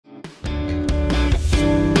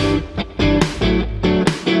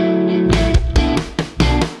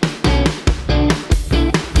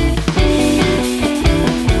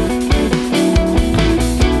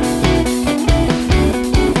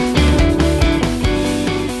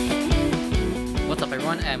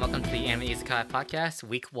Izakaya Podcast,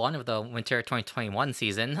 week 1 of the winter 2021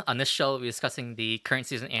 season. On this show, we'll be discussing the current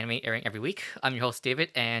season anime airing every week. I'm your host, David,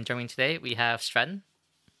 and joining me today, we have Stren.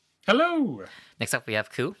 Hello. Next up, we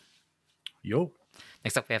have Ku. Yo.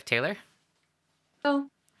 Next up, we have Taylor. Oh.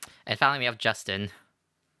 And finally, we have Justin.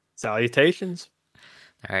 Salutations.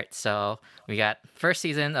 All right, so we got first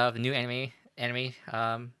season of the new anime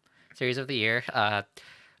series of the year. We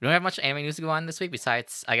don't have much anime news to go on this week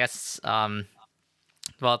besides, I guess,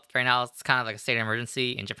 well, right now it's kind of like a state of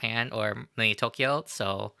emergency in Japan or mainly Tokyo,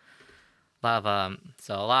 so a lot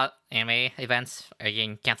of anime events are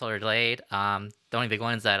getting canceled or delayed. The only big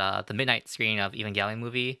one is that the midnight screening of Evangelion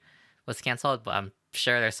movie was canceled, but I'm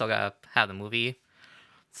sure they're still gonna have the movie.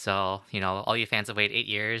 So, you know, all you fans have waited 8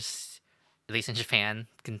 years, at least in Japan,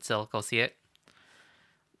 can still go see it.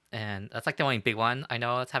 And that's like the only big one I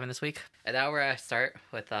know that's happening this week. And now we're gonna start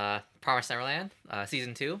with Promised Neverland,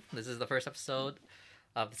 season 2. This is the first episode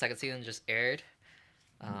of the second season just aired.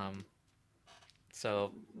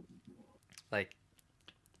 So, like,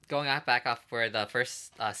 going back off where the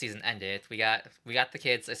first season ended, we got the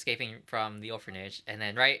kids escaping from the orphanage, and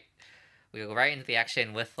then we go right into the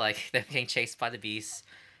action with like them getting chased by the beasts,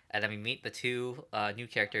 and then we meet the two new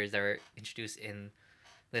characters that were introduced in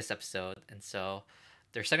this episode. And so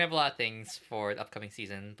they're setting up a lot of things for the upcoming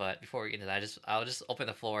season, but before we get into that, I'll just open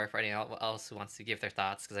the floor for anyone else who wants to give their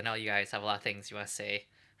thoughts, because I know you guys have a lot of things you want to say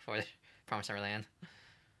for Promised Neverland.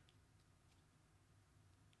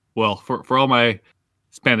 Well, for all my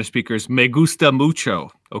Spanish speakers, me gusta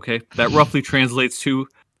mucho. Okay, that roughly translates to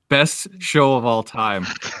best show of all time.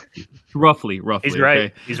 roughly. He's right.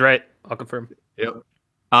 Okay? He's right. I'll confirm. Yep.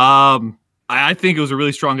 I think it was a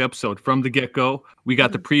really strong episode from the get-go. We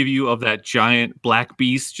got the preview of that giant black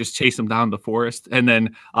beast just chase him down the forest, and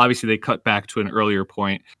then obviously they cut back to an earlier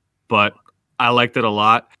point. But I liked it a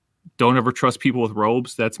lot. Don't ever trust people with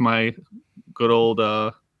robes. That's my good old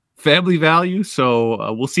family value.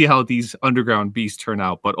 So we'll see how these underground beasts turn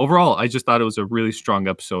out. But overall, I just thought it was a really strong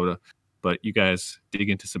episode. But you guys dig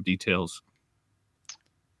into some details.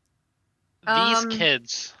 These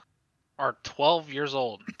kids are 12 years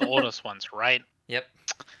old, the oldest ones, right? Yep.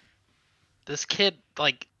 This kid,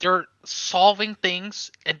 like, they're solving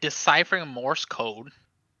things and deciphering Morse code.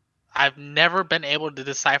 I've never been able to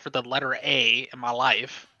decipher the letter A in my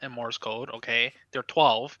life in Morse code, okay? They're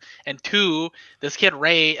 12. And 2, this kid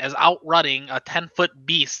Ray is outrunning a 10-foot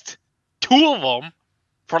beast. 2 of them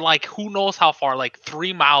for, like, who knows how far, like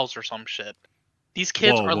 3 miles or some shit. These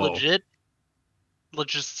kids are legit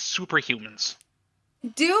superhumans.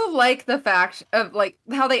 Do like the fact of like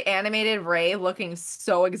how they animated Ray looking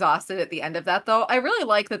so exhausted at the end of that, though. I really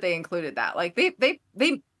like that they included that. Like he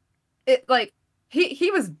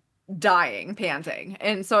was dying, panting,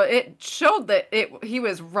 and so it showed that he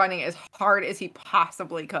was running as hard as he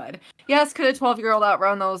possibly could. Yes, could a 12-year-old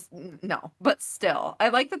outrun those? No, but still, I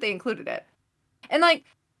like that they included it. And like,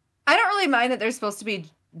 I don't really mind that they're supposed to be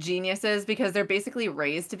geniuses because they're basically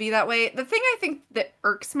raised to be that way. The thing I think that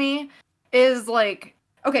irks me is like,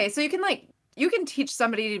 okay, so you can teach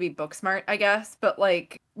somebody to be book smart, I guess, but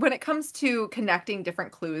like when it comes to connecting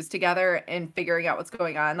different clues together and figuring out what's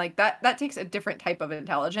going on, like that takes a different type of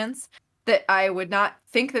intelligence that I would not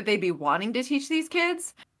think that they'd be wanting to teach these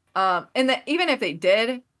kids. And that even if they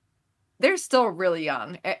did, they're still really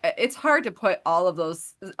young. It's hard to put all of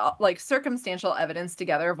those like circumstantial evidence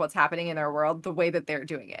together of what's happening in their world the way that they're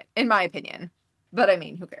doing it, in my opinion. But I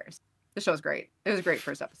mean, who cares? The show's great. It was a great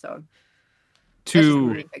first episode.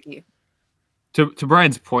 To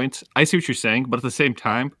Brian's point, I see what you're saying, but at the same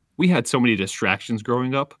time, we had so many distractions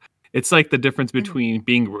growing up. It's like the difference between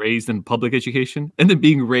being raised in public education and then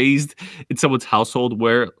being raised in someone's household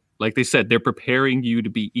where, like they said, they're preparing you to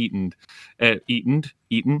be eaten. And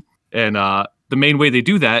the main way they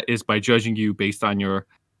do that is by judging you based on your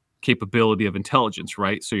capability of intelligence,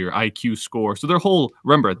 right? So your IQ score. So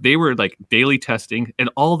remember, they were like daily testing, and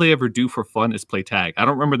all they ever do for fun is play tag. I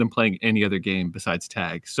don't remember them playing any other game besides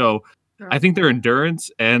tag. So I think their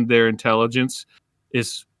endurance and their intelligence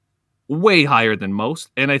is way higher than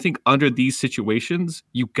most. And I think under these situations,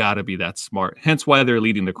 you gotta be that smart. Hence why they're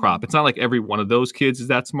leading the crop. It's not like every one of those kids is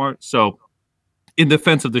that smart. So in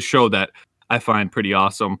defense of the show that I find pretty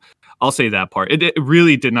awesome, I'll say that part. It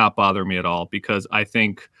really did not bother me at all, because I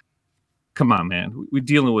think, come on, man, we're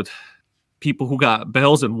dealing with people who got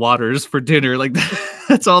bells and waters for dinner. Like,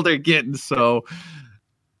 that's all they're getting. So,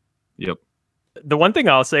 yep. The one thing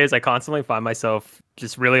I'll say is I constantly find myself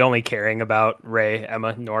just really only caring about Ray,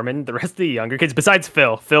 Emma, Norman. The rest of the younger kids, besides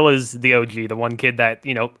Phil. Phil is the OG, the one kid that,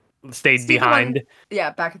 you know, stayed behind. Back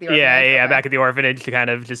at the orphanage. Yeah, back at the orphanage to kind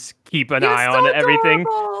of just keep an eye on everything.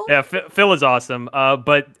 Yeah, Phil is awesome.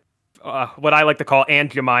 But what I like to call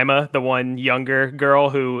Aunt Jemima, the one younger girl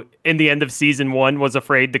who, in the end of season 1, was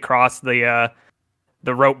afraid to cross the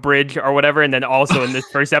rope bridge or whatever, and then also in this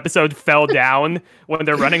first episode fell down when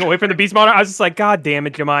they're running away from the beast monster. I was just like, God damn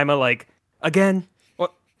it, Jemima! Like again,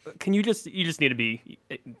 what? Can you just need to be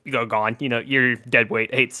gone? You know, you're dead weight.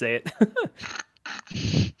 I hate to say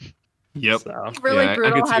it. Yep. So. Really Yeah, I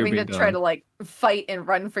brutal could see her having to being try done. to like fight and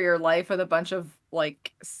run for your life with a bunch of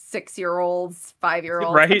like 6-year-olds,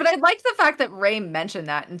 5-year-olds. Right. But I like the fact that Ray mentioned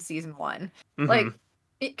that in season 1. Mhm. Like,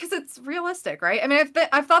 because it's realistic, right? I mean,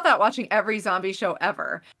 I've thought that watching every zombie show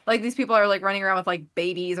ever. Like, these people are like running around with like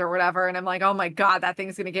babies or whatever, and I'm like, oh my god, that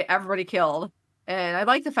thing's gonna get everybody killed. And I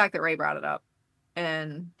like the fact that Ray brought it up.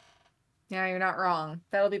 And yeah, you're not wrong.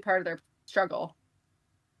 That'll be part of their struggle.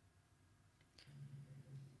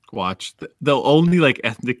 Watch. The only like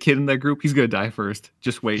ethnic kid in that group, he's gonna die first.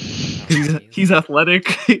 Just wait. He's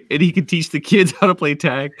athletic and he can teach the kids how to play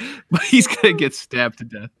tag, but he's gonna get stabbed to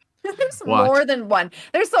death. There's Watch. more than one.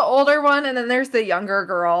 There's the older one, and then there's the younger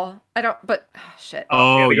girl. I don't, but shit.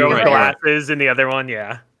 Oh, the you're girl with right. glasses and the other one,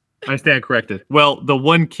 yeah. I stand corrected. Well, the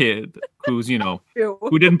one kid who's,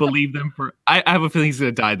 who didn't believe them I have a feeling he's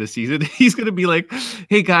going to die this season. He's going to be like,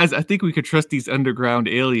 hey guys, I think we could trust these underground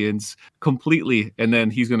aliens completely. And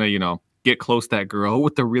then he's going to, get close to that girl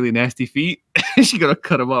with the really nasty feet. She's going to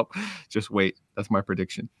cut him up. Just wait. That's my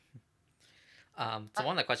prediction. So one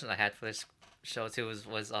of the questions I had for this show too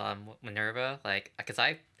was Minerva, like, because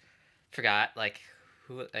I forgot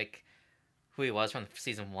who he was from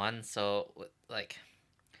season 1. So like,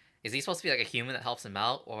 is he supposed to be like a human that helps him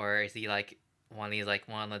out, or is he like one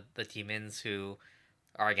of the demons who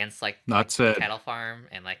are against Not the said. cattle farm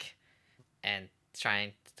and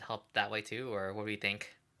trying to help that way too, or what do you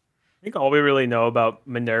think? I think all we really know about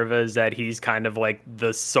Minerva is that he's kind of like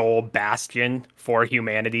the sole bastion for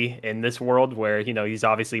humanity in this world, where, he's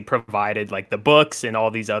obviously provided like the books and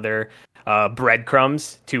all these other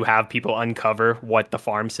breadcrumbs to have people uncover what the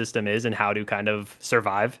farm system is and how to kind of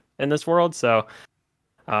survive in this world. So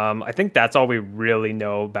I think that's all we really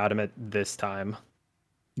know about him at this time.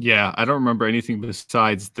 Yeah, I don't remember anything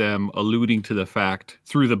besides them alluding to the fact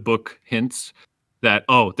through the book hints that,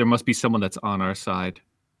 there must be someone that's on our side.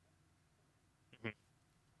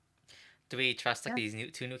 Do we trust these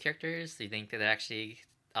two new characters? Do you think that they're actually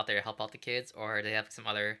out there to help out the kids, or do they have some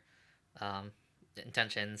other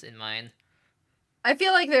intentions in mind? I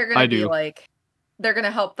feel like they're gonna be like, they're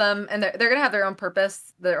gonna help them, and they're gonna have their own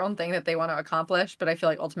purpose, their own thing that they want to accomplish. But I feel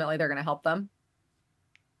like ultimately they're gonna help them.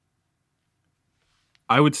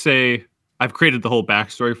 I would say I've created the whole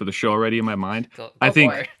backstory for the show already in my mind. I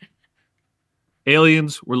think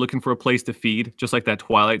aliens were looking for a place to feed, just like that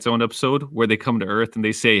Twilight Zone episode where they come to Earth and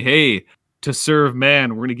they say, hey, to serve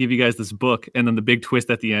man, we're going to give you guys this book. And then the big twist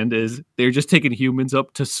at the end is they're just taking humans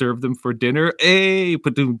up to serve them for dinner. Hey,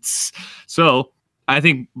 padoons. So I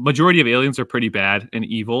think majority of aliens are pretty bad and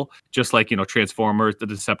evil, just like, Transformers, the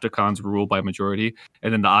Decepticons rule by majority.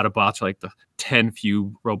 And then the Autobots are like the 10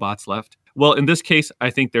 few robots left. Well, in this case, I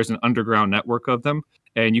think there's an underground network of them.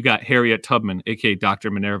 And you got Harriet Tubman, aka Dr.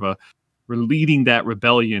 Minerva, leading that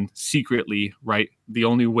rebellion secretly, right? The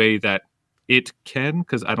only way that it can,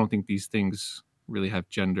 because I don't think these things really have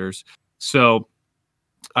genders. So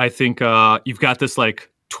I think you've got this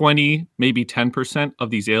 20, maybe 10% of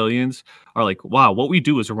these aliens are like, wow, what we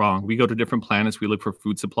do is wrong. We go to different planets, we look for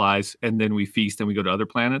food supplies, and then we feast and we go to other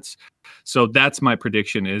planets. So that's my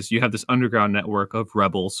prediction is you have this underground network of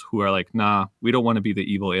rebels who are like, nah, we don't want to be the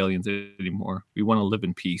evil aliens anymore. We want to live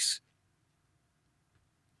in peace.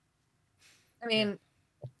 I mean,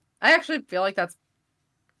 I actually feel like that's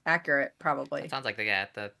accurate, probably. It sounds like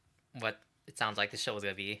what it sounds like the show is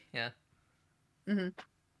gonna be. Yeah. Mm-hmm.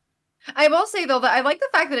 I will say though that I like the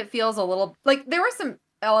fact that it feels a little like there were some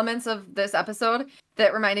elements of this episode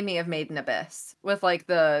that reminded me of Made in Abyss with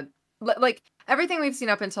everything we've seen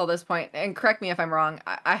up until this point. And correct me if I'm wrong.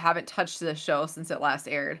 I haven't touched this show since it last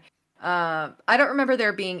aired. I don't remember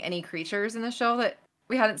there being any creatures in the show that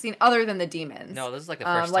we hadn't seen other than the demons. No, this is the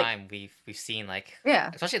first time we've seen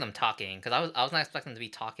especially them talking, because I was not expecting them to be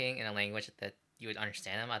talking in a language that you would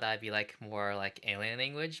understand them. I thought it'd be more like alien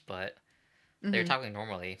language, but they're talking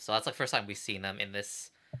normally. So that's the first time we've seen them in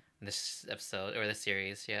this episode or this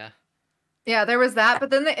series. Yeah. Yeah, there was that, but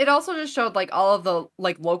then it also just showed all of the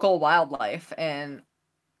local wildlife and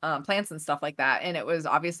plants and stuff like that, and it was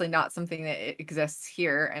obviously not something that exists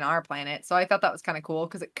here in our planet. So I thought that was kind of cool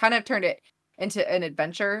because it kind of turned it into an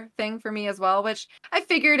adventure thing for me as well, which I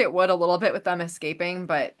figured it would a little bit with them escaping,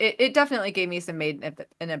 but it definitely gave me some Made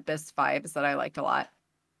in Abyss vibes that I liked a lot.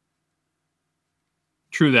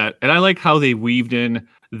 True that. And I like how they weaved in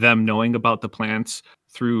them knowing about the plants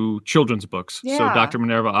through children's books. So Yeah. Dr.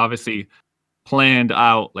 Minerva obviously planned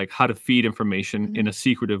out like how to feed information in a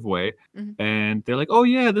secretive way. And they're like, oh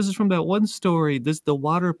yeah, this is from that one story. This is the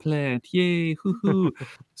water plant. Yay, hoo-hoo.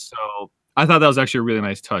 So I thought that was actually a really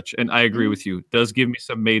nice touch. And I agree with you. It does give me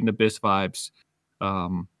some Made in Abyss vibes.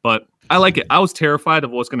 But I like it. I was terrified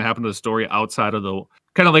of what's going to happen to the story outside of the,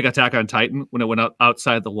 kind of like Attack on Titan. When it went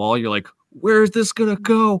outside the wall, you're like, where is this going to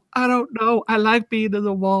go? I don't know. I like being in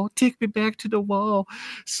the wall. Take me back to the wall.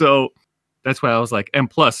 So that's why I was like, and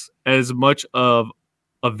plus, as much of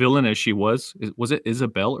a villain as she was it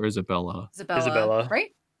Isabel or Isabella? Isabella.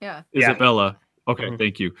 Right? Yeah. Isabella. Okay,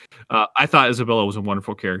 thank you. I thought Isabella was a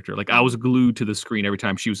wonderful character. Like, I was glued to the screen every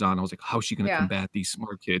time she was on. I was like, how is she going to combat these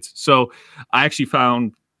smart kids? So I actually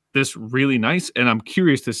found this really nice, and I'm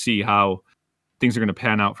curious to see how things are going to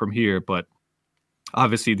pan out from here. But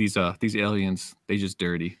obviously, these aliens, they just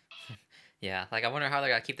dirty. Yeah, like I wonder how they're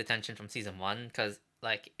gonna keep the tension from season 1, because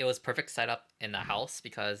like it was perfect setup in the house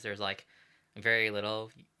because there's like very little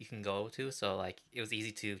you can go to, so like it was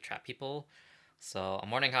easy to trap people. So I'm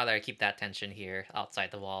wondering how they're gonna keep that tension here outside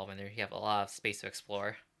the wall when you have a lot of space to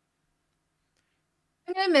explore.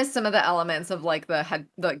 I'm gonna miss some of the elements of like the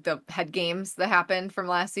head games that happened from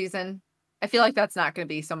last season. I feel like that's not gonna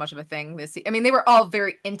be so much of a thing this season. I mean, they were all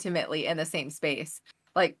very intimately in the same space,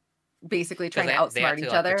 like basically trying to outsmart each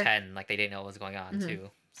other. Pretend like they didn't know what was going on too.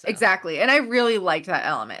 So. Exactly, and I really liked that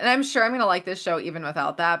element, and I'm sure I'm gonna like this show even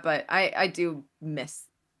without that. But I do miss,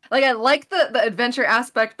 like, I like the adventure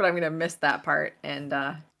aspect, but I'm gonna miss that part. And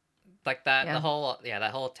like that the whole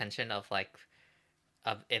that whole tension of like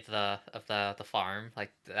of the farm,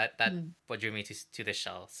 like that what drew me to this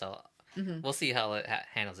show. So we'll see how it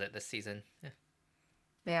handles it this season.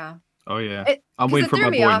 Yeah. Oh yeah, I'm waiting for my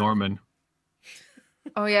boy Norman.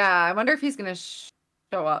 Oh yeah, I wonder if he's gonna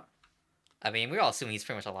show up. I mean, we're all assuming he's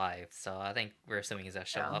pretty much alive, so I think we're assuming he's gonna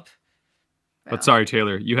show up. But sorry,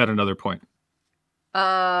 Taylor, you had another point.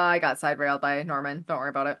 I got side railed by Norman. Don't worry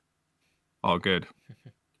about it. Oh, good.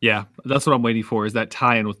 Yeah, that's what I'm waiting for, is that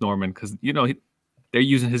tie-in with Norman, because they're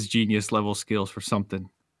using his genius level skills for something.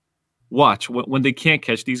 Watch, when they can't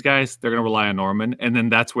catch these guys, they're gonna rely on Norman, and then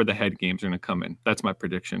that's where the head games are gonna come in. That's my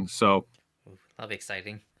prediction. So that'll be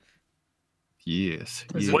exciting. Yes.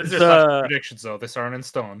 What is their predictions though? This aren't in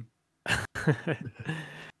stone.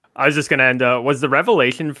 I was just gonna end. Was the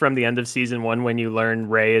revelation from the end of season 1 when you learn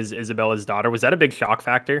Rey is Isabella's daughter? Was that a big shock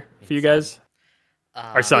factor for you guys?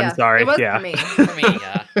 Our son, yeah, sorry. It was yeah. for me. For me,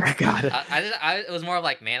 yeah. Got it. It was more of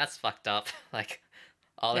like, man, that's fucked up. Like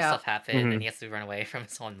all this stuff happened, and he has to run away from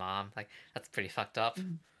his own mom. Like that's pretty fucked up.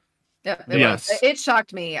 Yeah, it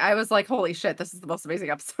shocked me. I was like, holy shit, this is the most amazing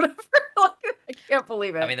episode ever. Like, I can't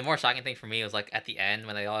believe it. I mean, the more shocking thing for me was like at the end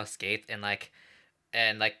when they all escaped and like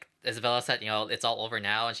Isabella said, it's all over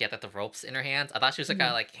now, and she had like the ropes in her hands. I thought she was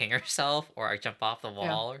gonna like hang herself or like jump off the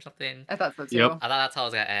wall or something. I thought so too. Yep. I thought that's how it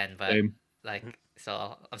was gonna end, but Same. like,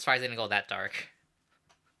 so I'm surprised they didn't go that dark.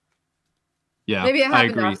 Yeah, maybe it I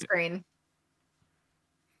happened agree. off screen.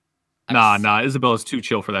 Nah, Isabella's too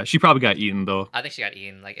chill for that. She probably got eaten though. I think she got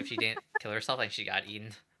eaten. Like if she didn't kill herself, I think she got eaten.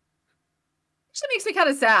 Actually makes me kind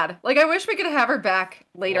of sad. Like I wish we could have her back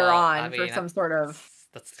later on for some sort of.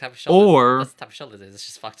 That's the type of show. That's the type of show this is. It's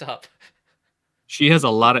just fucked up. She has a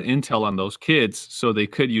lot of intel on those kids, so they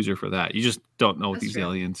could use her for that. You just don't know with these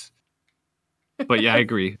aliens. But yeah, I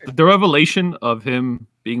agree. The revelation of him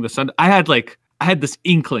being the son, I had this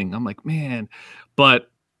inkling. I'm like, man,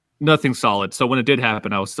 but nothing solid. So when it did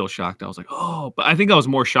happen, I was still shocked. I was like, oh, but I think I was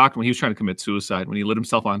more shocked when he was trying to commit suicide, when he lit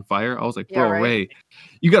himself on fire. I was like, bro, Ray,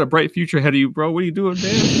 you got a bright future ahead of you, bro. What are you doing,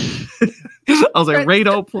 man? I was like, Ray,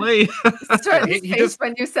 don't play. His face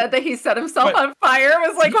when you said that he set himself on fire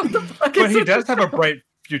was like, what the fuck? But he does have a bright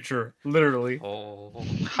future, literally. Oh,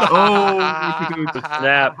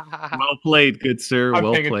 snap. Well played, good sir. I'm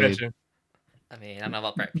well paying played. attention. I mean, I don't know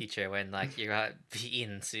about bright future when like you're gonna be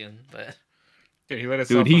eaten soon, but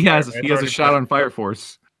dude, he has a shot on Fire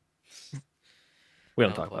Force. We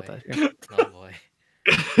don't talk about that here. Oh boy.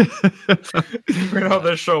 Right how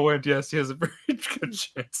this show went, yes, he has a very good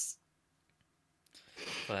chance.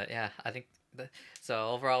 But yeah, I think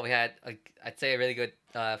so. Overall, we had I'd say a really good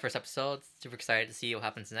first episode. Super excited to see what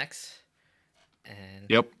happens next. And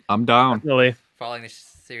yep, I'm down. Really following this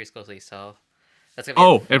series closely. So that's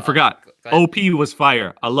gonna be forgot. OP was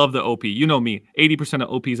fire. I love the OP. You know me. 80% of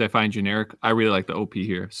OPs I find generic. I really like the OP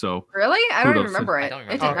here. So really, I don't even kudos. remember it. I don't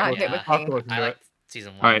remember It did not hit with me. I like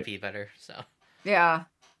season 1 OP better. So yeah.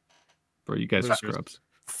 Bro, you guys are scrubs.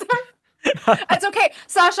 It's okay,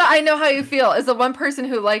 Sasha. I know how you feel. As the one person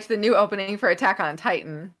who liked the new opening for Attack on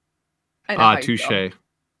Titan. I know how you feel.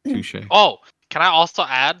 Touche. Oh, can I also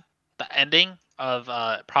add the ending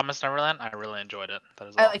of Promised Neverland. I really enjoyed it. That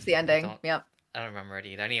is I all. liked the ending. don't- Yep. I don't remember it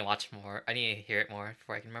either. I need to watch more. I need to hear it more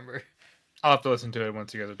before I can remember. I'll have to listen to it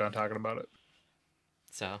once you guys are done talking about it.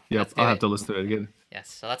 So Yep, let's do I'll have it. to listen to it again. Yes,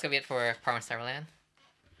 so that's gonna be it for Promised Neverland,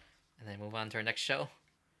 and then move on to our next show.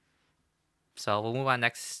 So we'll move on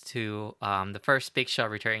next to the first big show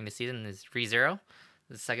returning this season is ReZero,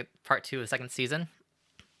 the second part 2 of the second season.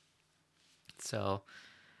 So,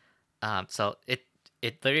 it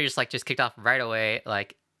literally just kicked off right away,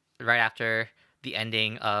 like right after the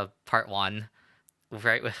ending of part 1,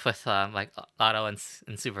 right with like Otto and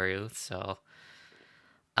Subaru. So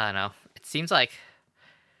I don't know. It seems like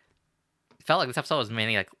it felt like this episode was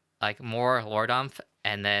mainly like more lore dump,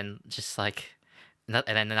 and then just like and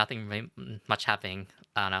then nothing much happening.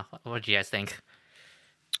 I don't know. What do you guys think?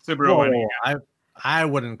 Subaru winning. I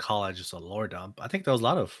wouldn't call it just a lore dump. I think there was a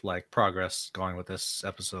lot of like progress going with this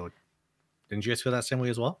episode. Didn't you guys feel that same way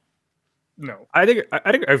as well? No. I think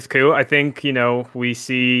it was cool. I think, we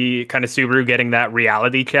see kind of Subaru getting that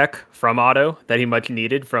reality check from Otto that he much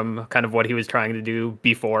needed from kind of what he was trying to do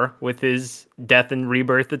before with his death and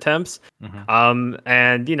rebirth attempts.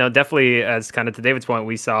 And, definitely as kind of to David's point,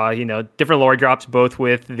 we saw, different lore drops, both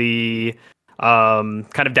with the kind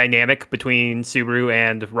of dynamic between Subaru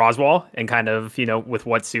and Roswell and kind of, with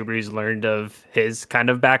what Subaru's learned of his kind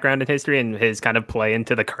of background and history and his kind of play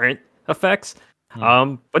into the current effects.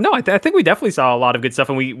 But no, I think we definitely saw a lot of good stuff,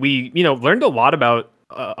 and we learned a lot about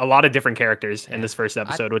a lot of different characters in this first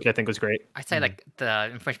episode, which I think was great. I'd say like the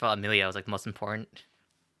information about Amelia was like the most important.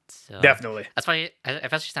 So Definitely. that's why,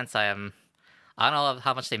 especially since I don't know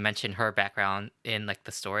how much they mention her background in like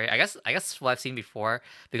the story. I guess what I've seen before,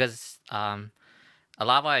 because a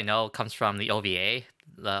lot of what I know comes from the OVA,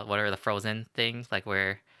 the Frozen thing, like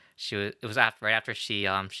where it was right after she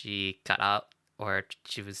got out, or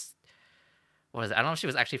she was. What was it? I don't know if she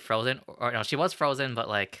was actually frozen or no, she was frozen, but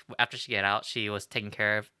like after she got out, she was taking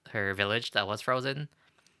care of her village that was frozen.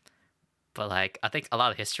 But like I think a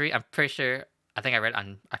lot of history, I'm pretty sure I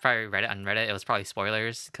probably read it on Reddit. It was probably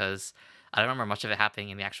spoilers because I don't remember much of it happening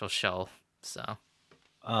in the actual show. So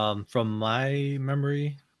from my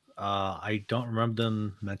memory, I don't remember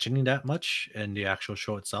them mentioning that much in the actual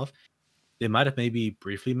show itself. They might have maybe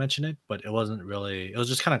briefly mentioned it, but it wasn't really, it was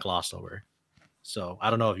just kind of glossed over. So I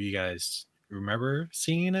don't know if you guys remember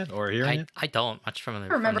seeing it or hearing it? I don't much from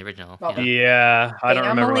the original. Well, Yeah, I don't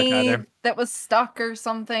remember much either. That was stuck or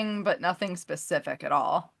something, but nothing specific at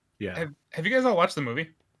all. Yeah. Have you guys all watched the movie?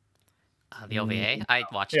 The OVA? I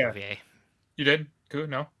watched the OVA. You did? Cool?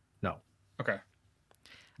 No? No. Okay.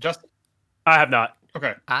 Just I have not.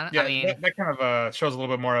 okay. I mean, that kind of shows a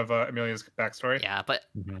little bit more of Amelia's backstory. yeah, but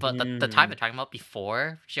the time they're talking about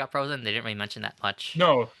before she got frozen, they didn't really mention that much.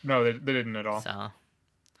 No, they didn't at all. So,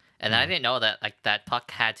 and I didn't know that that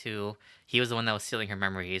Puck he was the one that was stealing her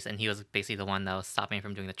memories, and he was basically the one that was stopping her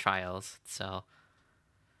from doing the trials. So,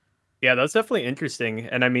 yeah, that's definitely interesting.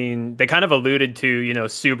 And I mean, they kind of alluded to,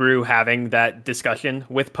 Subaru having that discussion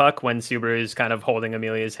with Puck when Subaru is kind of holding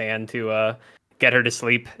Amelia's hand to get her to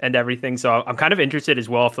sleep and everything. So I'm kind of interested as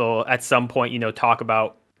well if they'll at some point, talk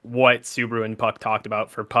about what Subaru and Puck talked about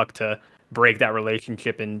for Puck to break that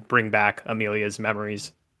relationship and bring back Amelia's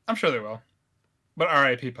memories. I'm sure they will. But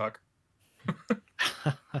R.I.P. Puck.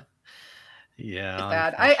 Yeah. It's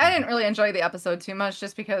bad. I didn't really enjoy the episode too much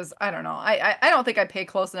just because I don't know. I don't think I pay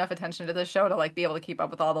close enough attention to the show to like be able to keep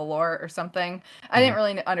up with all the lore or something. I didn't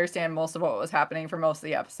really understand most of what was happening for most of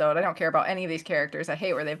the episode. I don't care about any of these characters. I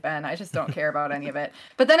hate where they've been. I just don't care about any of it.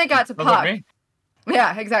 But then it got to Sounds like Puck. me.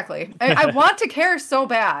 Yeah, exactly. I want to care so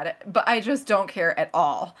bad, but I just don't care at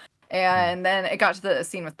all. And then it got to the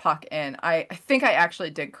scene with Puck, and I think I actually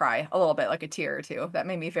did cry a little bit, like a tear or two. That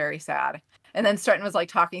made me very sad. And then Stratton was like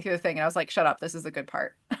talking through the thing, and I was like, "Shut up! This is the good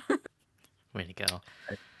part." way to go.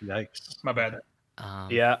 Yikes. My bad.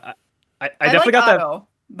 Yeah, I I definitely like got that. Otto,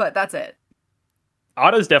 but that's it.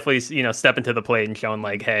 Otto's definitely, stepping to the plate and showing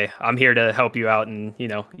like, hey, I'm here to help you out, and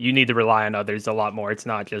you need to rely on others a lot more. It's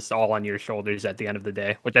not just all on your shoulders at the end of the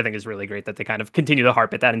day, which I think is really great that they kind of continue to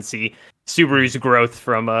harp at that and see Subaru's growth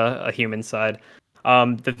from a human side.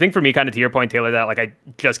 The thing for me, kind of to your point, Taylor, that like I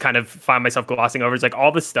just kind of find myself glossing over is like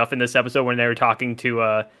all the stuff in this episode when they were talking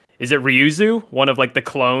to is it Ryuzu, one of like the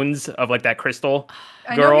clones of like that crystal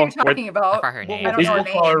I know girl? who you're talking about. I forgot her name. I don't know her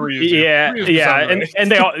We'll call her name. Ryuzu. Yeah, Ryuzu yeah, sounds right.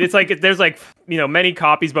 and they all, it's like there's like many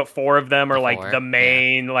copies, but 4 of them are like Four, the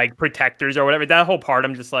main like protectors or whatever. That whole part,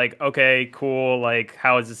 I'm just like, okay, cool. Like,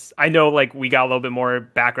 how is this? I know like we got a little bit more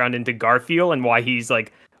background into Garfield and why he's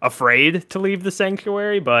like afraid to leave the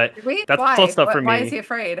sanctuary, but Wait, that's why? still stuff for Why me. is he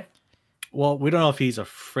afraid? Well, we don't know if he's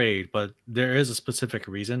afraid, but there is a specific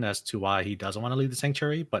reason as to why he doesn't want to leave the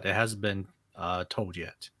sanctuary, but it has been told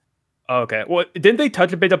yet. Okay. Well, didn't they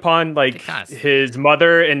touch a bit upon like his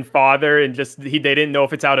mother and father, and just they didn't know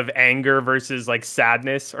if it's out of anger versus like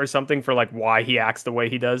sadness or something for like why he acts the way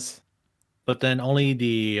he does? But then only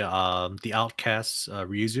the outcast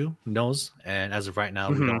Ryuzu knows, and as of right now,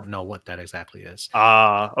 we don't know what that exactly is.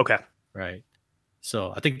 Okay. Right.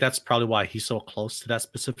 So I think that's probably why he's so close to that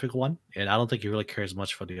specific one, and I don't think he really cares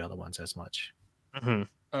much for the other ones as much. Sorry,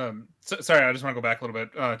 I just want to go back a little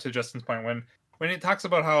bit to Justin's point when he talks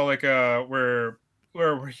about how like where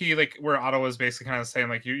Otto was basically kind of saying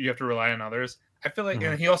like you have to rely on others. I feel like,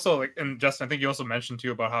 and he also like, and Justin, I think you also mentioned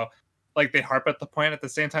too about how like they harp at the point at the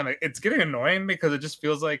same time. Like, it's getting annoying because it just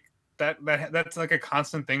feels like that's like a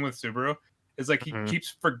constant thing with Subaru. Is like he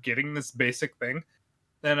keeps forgetting this basic thing,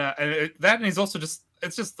 and he's also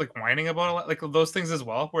it's just like whining about a lot, like those things as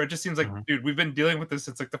well. Where it just seems like, dude, we've been dealing with this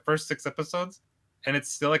since like the first 6 episodes, and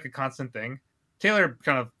it's still like a constant thing. Taylor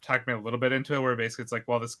kind of talked me a little bit into it, where basically it's like,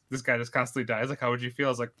 well, this guy just constantly dies. Like, how would you feel? I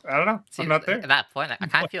was like, I don't know. See, I'm not there. At that point, I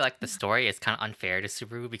kind of feel like the story is kind of unfair to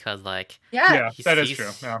Subaru because, like, that is true.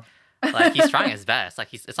 Yeah. Like he's trying his best.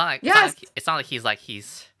 Like it's not like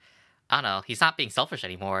he's I don't know. He's not being selfish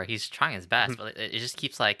anymore. He's trying his best, but it just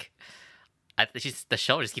keeps like. The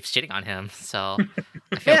show just keeps shitting on him, so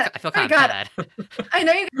I feel kind of bad. I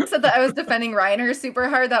know you guys said that I was defending Reiner super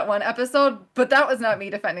hard that one episode, but that was not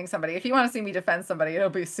me defending somebody. If you want to see me defend somebody,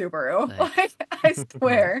 it'll be Subaru. Like, I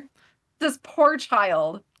swear, this poor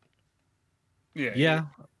child. Yeah.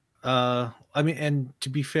 I mean, and to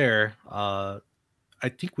be fair, I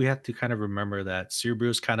think we have to kind of remember that Subaru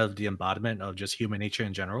is kind of the embodiment of just human nature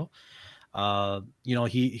in general. You know,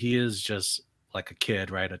 he is just like a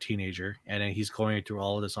kid, right? A teenager. And then he's going through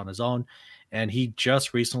all of this on his own. And he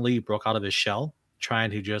just recently broke out of his shell, trying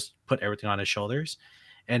to just put everything on his shoulders.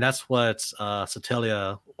 And that's what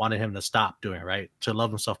Satelia wanted him to stop doing, right? To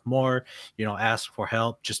love himself more, you know, ask for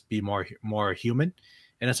help, just be more human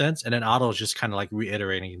in a sense. And then Otto's just kind of like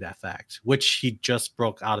reiterating that fact, which he just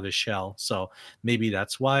broke out of his shell. So maybe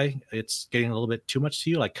that's why it's getting a little bit too much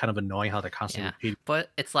to you, like kind of annoying how they're constantly repeating.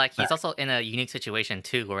 But it's like he's also in a unique situation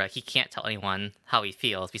too, where like, he can't tell anyone how he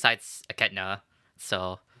feels besides Echidna.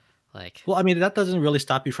 So like, well, I mean, that doesn't really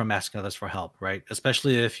stop you from asking others for help, right?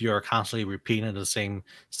 Especially if you're constantly repeating the same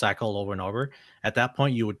cycle over and over. At that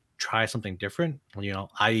point, you would try something different, you know,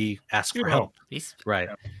 i.e. ask for help. Right.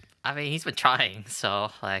 Yeah. I mean, he's been trying,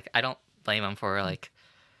 so like I don't blame him for like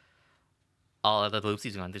all of the loops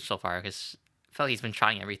he's gone through so far, because I feel like he's been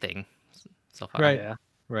trying everything so far. Right. Yeah.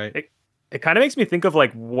 Right. It kind of makes me think of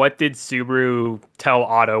like, what did Subaru tell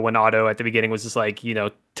Otto when Otto at the beginning was just like, you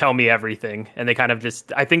know, tell me everything, and they kind of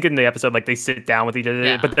just, I think in the episode like they sit down with each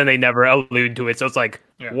other, but then they never allude to it. So it's like,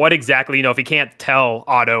 what exactly, you know, if he can't tell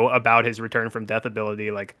Otto about his return from death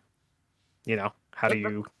ability, like, you know, how do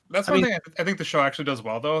you? That's one thing I think the show actually does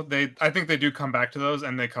well, though. I think they do come back to those,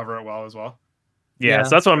 and they cover it well as well. Yeah, so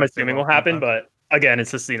that's what I'm assuming will happen. But again,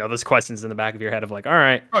 it's just, you know, those questions in the back of your head of like, all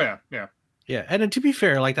right. Oh, yeah. And then to be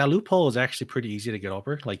fair, like that loophole is actually pretty easy to get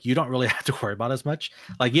over. Like you don't really have to worry about as much.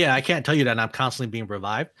 Like, yeah, I can't tell you that I'm constantly being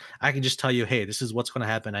revived. I can just tell you, hey, this is what's going to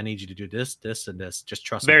happen. I need you to do this, this, and this. Just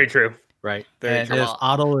trust me. Very true. Right. Very true. If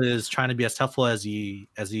Otto is trying to be as helpful as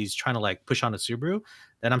he's trying to like push on the Subaru,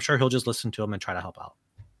 then I'm sure he'll just listen to him and try to help out.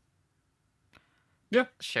 Yeah,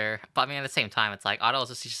 sure, but I mean at the same time, it's like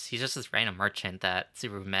Otto's he's just this random merchant that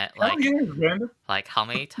Subaru met like how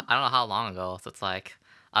many I don't know how long ago. So it's like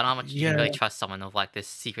I don't know how much you can really trust someone with like this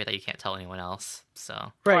secret that you can't tell anyone else.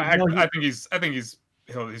 So right, I think he's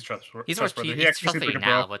trustworthy. He's trustworthy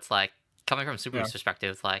now, but it's like coming from Subaru's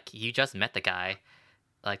perspective, like you just met the guy,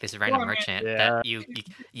 like this random merchant that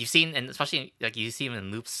you've seen, and especially like you see him in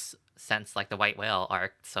loops since like the White Whale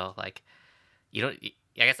arc. So like you don't.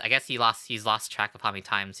 I guess he's lost track of how many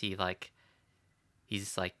times he's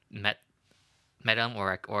met him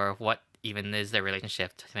or what even is their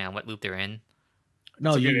relationship, depending on what loop they're in.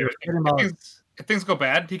 No, if things go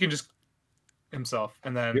bad, he can just himself,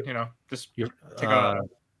 and then just take out.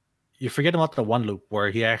 You forget about the one loop where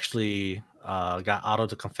he actually got Otto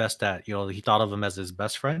to confess that he thought of him as his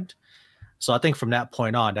best friend. So I think from that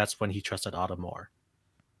point on, that's when he trusted Otto more.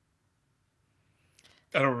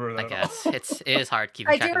 I don't remember that. I guess it is hard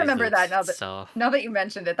keeping track. I do remember of these that loops, now that you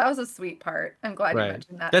mentioned it. That was a sweet part. I'm glad you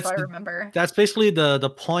mentioned that. So I remember. That's basically the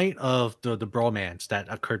point of the bromance that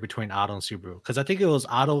occurred between Otto and Subaru, because I think it was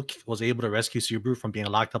Otto was able to rescue Subaru from being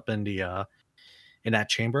locked up in the in that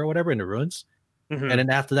chamber or whatever in the ruins, and then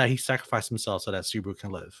after that he sacrificed himself so that Subaru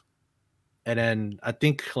can live. And then I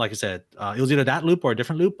think, like I said, it was either that loop or a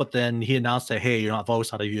different loop. But then he announced that, hey, I've always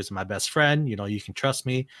thought of you as my best friend. You can trust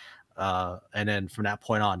me. And then from that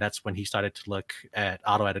point on, that's when he started to look at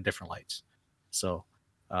Otto at a different light. So,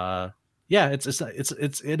 yeah,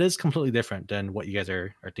 it is completely different than what you guys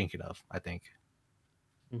are thinking of, I think.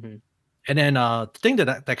 Mm-hmm. And then the thing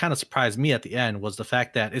that kind of surprised me at the end was the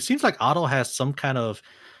fact that it seems like Otto has some kind of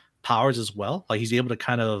powers as well. Like he's able to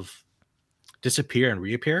kind of disappear and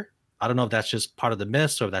reappear. I don't know if that's just part of the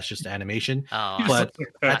mist or if that's just the animation. Oh, But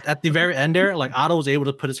at the very end there, like Otto was able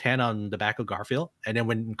to put his hand on the back of Garfield, and then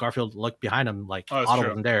when Garfield looked behind him, like Otto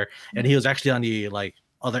wasn't there, and he was actually on the like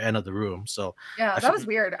other end of the room. So yeah, that was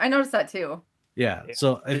weird. I noticed that too. Yeah,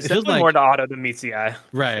 so it's it feels definitely like more to Otto than meets the eye.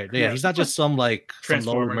 right. Yeah, he's not just some like some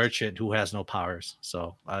low Transformers. merchant who has no powers.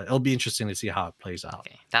 So it'll be interesting to see how it plays out.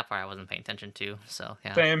 okay. That part I wasn't paying attention to. So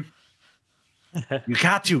yeah. Same. You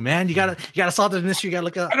got to, man. You gotta solve the mystery. You gotta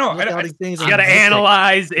look at I know, look at all these things. You gotta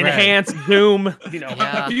analyze, enhance, zoom. You know,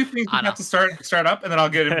 Yeah, a few things I you have to start up, and then I'll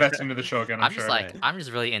get invested into the show again. I'm sure. just like I'm just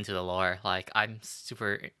really into the lore. Like I'm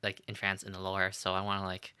super like entranced in the lore, so I want to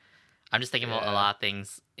like I'm just thinking about a lot of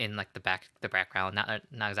things in like the background, not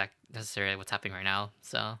exact necessarily what's happening right now.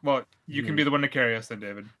 So well, you can be the one to carry us then,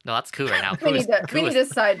 David. no, that's Ku right now. We need a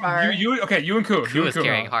sidebar. You and Ku. Ku is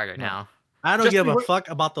carrying harder now. I don't Just give a what- fuck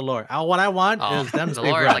about the lore. What I want Oh, is them to the stay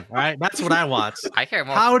lore is friends, like- right? That's what I want. I care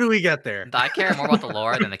more. How do we get there? I care more about the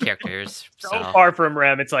lore than the characters. so So far from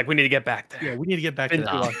Rem, it's like we need to get back there. Yeah, we need to get back to Been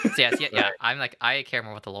that. too no. long. So yes, yeah. I'm like I care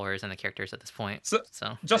more about the lores and the characters at this point. So-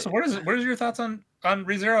 So Justin, what is your thoughts on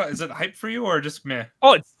ReZero? Is it hype for you or just meh?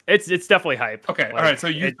 Oh, it's definitely hype. Okay, Like, all right. So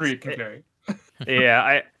you it's- three can carry.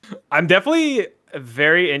 Yeah, I'm definitely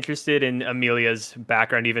very interested in Amelia's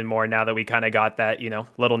background even more now that we kind of got that,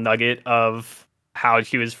 little nugget of how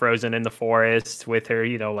she was frozen in the forest with her,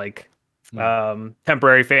 like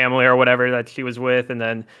temporary family or whatever that she was with, and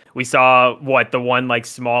then we saw the one like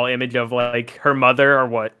small image of like her mother or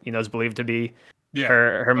what is believed to be Yeah,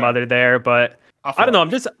 her mother there, but Awful. I don't know.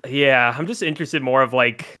 I'm just interested more of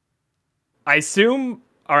like, I assume,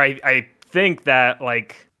 or I think that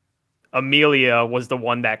like Amelia was the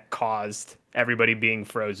one that caused everybody being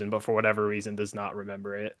frozen, but for whatever reason does not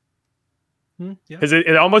remember it. Yeah. Because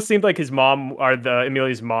it almost seemed like his mom or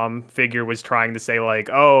Amelia's mom figure was trying to say like,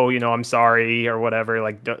 oh, I'm sorry or whatever.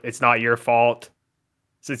 Like, it's not your fault.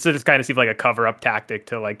 So it just kind of seemed like a cover-up tactic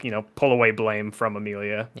to like, pull away blame from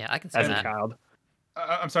Amelia yeah, I can see as a that. child.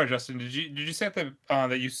 I'm sorry, Justin. Did you say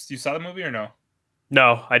that you saw the movie or no?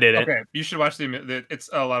 No, I didn't. Okay, you should watch it's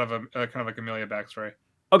a lot of kind of like Amelia backstory.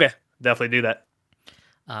 Okay, definitely do that.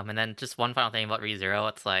 And then just one final thing about ReZero,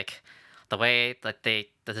 it's like the way that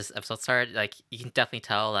this episode started, like you can definitely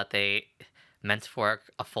tell that they meant for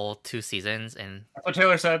a full 2 seasons, and That's what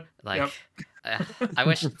Taylor said. like Yep. I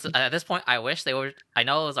wish at this point I wish they were. I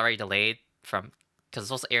know it was already delayed because it's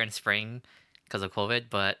supposed to air in spring because of COVID,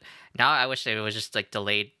 but now I wish it was just like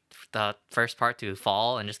delayed the first part to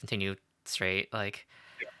fall and just continue straight. Like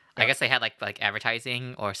I guess they had like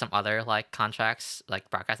advertising or some other like contracts, like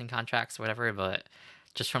broadcasting contracts or whatever, but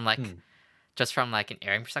just from like an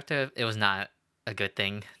airing perspective, it was not a good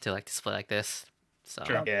thing to like display like this. So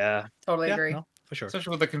Sure. Yeah. Totally Yeah, agree. no, for sure.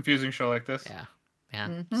 Especially with a confusing show like this. yeah.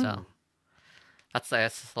 Mhm. So that's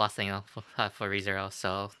the last thing for ReZero.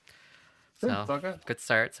 So It's all good. good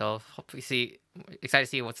start. So hopefully excited to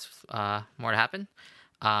see what's more to happen.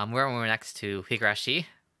 We're moving next to Higurashi.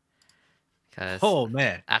 Because Oh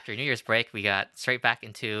man, after New Year's break, we got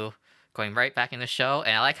going right back in the show,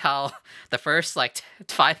 and I like how the first like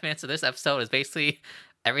 5 minutes of this episode is basically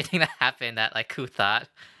everything that happened that like Ku thought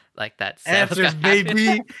like that said was answers, gonna happen.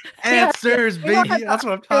 baby, answers, We don't baby. have That's to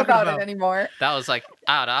what I'm talk talking about about. it anymore. That was like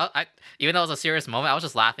I don't know. Even though it was a serious moment, I was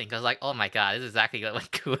just laughing because like oh my god, this is exactly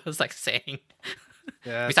what Ku was like saying.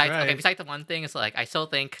 Yeah, Besides the one thing, it's like I still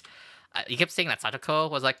think you kept saying that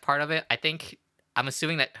Satoko was like part of it. I'm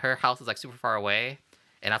assuming that her house is like super far away,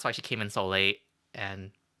 and that's why she came in so late.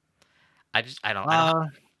 And I don't have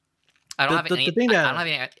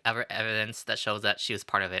any other evidence that shows that she was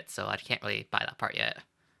part of it, so I can't really buy that part yet.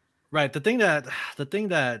 Right. The thing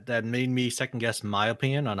that made me second guess my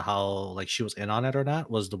opinion on how like she was in on it or not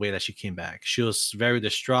was the way that she came back. She was very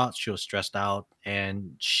distraught. She was stressed out,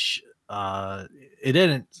 and it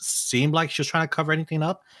didn't seem like she was trying to cover anything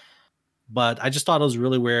up. But I just thought it was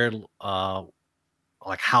really weird,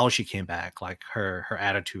 like how she came back, like her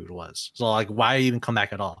attitude was. So like, why even come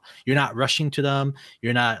back at all? You're not rushing to them.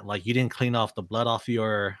 You're not like you didn't clean off the blood off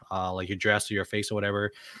your like your dress or your face or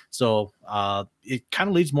whatever. So it kind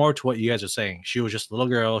of leads more to what you guys are saying. She was just a little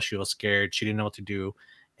girl. She was scared. She didn't know what to do,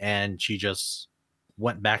 and she just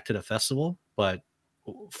went back to the festival. But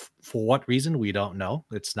for what reason, we don't know.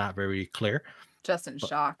 It's not very clear. Just in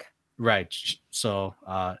shock. Right. So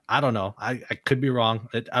I don't know. I could be wrong.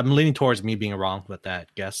 I'm leaning towards me being wrong with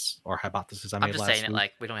that guess or hypothesis I made I'm just last saying week. it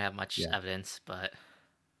like we don't have much Yeah. evidence, but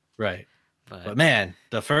Right. but But man,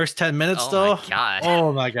 the first 10 minutes oh though. my god,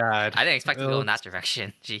 Oh my god. I didn't expect to go in It that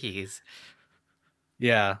direction. Jeez.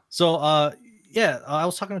 Yeah. So I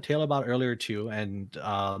was talking to Taylor about it earlier too, and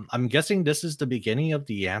I'm guessing this is the beginning of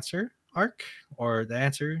the answer arc or the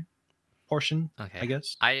answer portion. Okay. I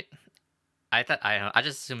guess. I thought I don't know. I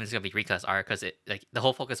just assumed it's gonna be Rika's arc because it like the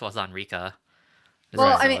whole focus was on Rika.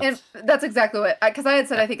 Well, So I mean, and it's- that's exactly what, because I had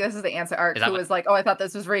said I think this is the answer arc. Is that Who what- was like, oh, I thought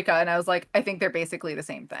this was Rika, and I was like, I think they're basically the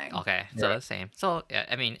same thing. okay, so Right. the same. So yeah,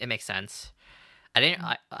 I mean, it makes sense. I didn't.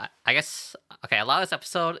 I guess okay. A lot of this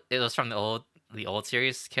episode it was from the old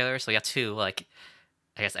series killer. So we have to like,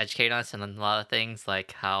 I guess educate us and then a lot of things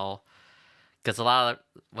like how, because a lot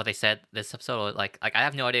of what they said this episode was like I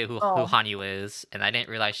have no idea who Oh. Hanyu is, and I didn't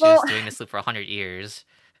realize she Well- was doing this loop for 100 years.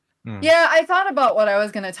 Yeah, I thought about what I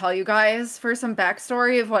was going to tell you guys for some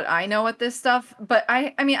backstory of what I know with this stuff, but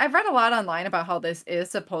I mean, I've read a lot online about how this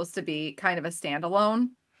is supposed to be kind of a standalone,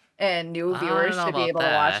 and new I don't viewers know should be about able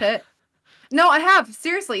to watch that. it. No, I have.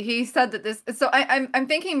 Seriously, he said that this. So I'm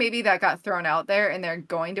thinking maybe that got thrown out there, and they're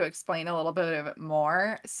going to explain a little bit of it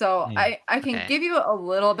more. So I can Okay. give you a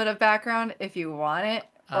little bit of background if you want it,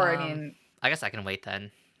 or I mean, I guess I can wait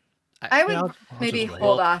then. I would I'll maybe just wait.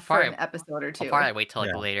 hold Well, off for probably- an episode or I'll two. probably wait till like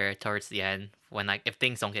Yeah. later towards the end when like if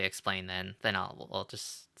things don't get explained, then I'll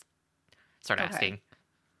just start Okay. asking.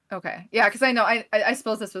 Okay. Yeah, because I know I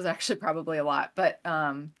suppose this was actually probably a lot, but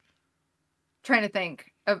trying to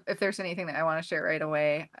think of if there's anything that I want to share right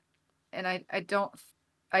away. And I don't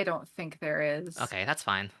think there is. Okay, that's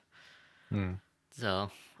fine. Hmm. So,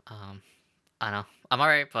 I don't know. I'm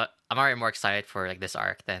already more excited for like this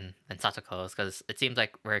arc than Satoko's because it seems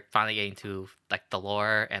like we're finally getting to like the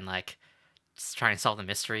lore and like just trying to solve the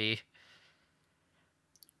mystery.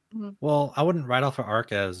 Well, I wouldn't write off an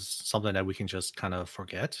arc as something that we can just kind of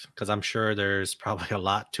forget because I'm sure there's probably a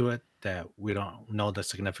lot to it that we don't know the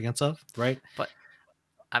significance of, right?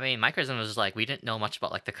 I mean, my criticism was just, like we didn't know much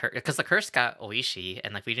about like the curse because the curse got Oishi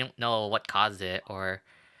and like we didn't know what caused it or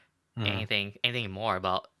Mhm. anything more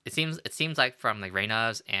about it seems like from like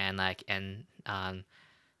Reina's and like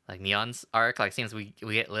Neon's arc like seems we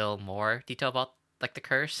get a little more detail about like the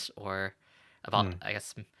curse or about I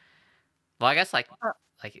guess like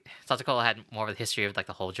Satoko had more of the history of like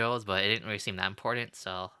the Hojos, but it didn't really seem that important,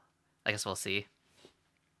 so I guess we'll see.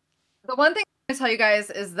 The one thing I tell you guys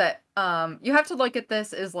is that you have to look at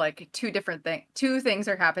this as like two things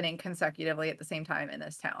are happening consecutively at the same time in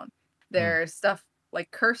this town. There's stuff like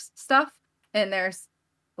cursed stuff, and there's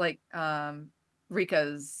like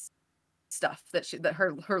Rika's stuff that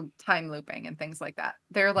her time looping and things like that.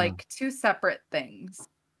 They're like two separate things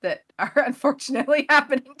that are unfortunately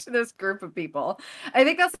happening to this group of people. I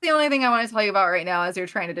think that's the only thing I want to tell you about right now as you're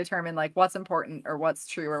trying to determine like what's important or what's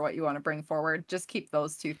true or what you want to bring forward. Just keep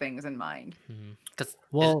those two things in mind. Because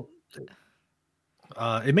Well,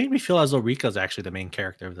 it made me feel as though Rika's actually the main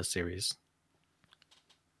character of the series.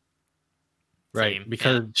 Right, Same,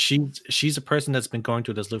 because she's a person that's been going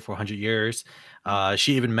through this loop for 100 years.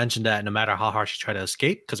 She even mentioned that no matter how hard she tried to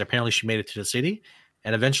escape, because apparently she made it to the city,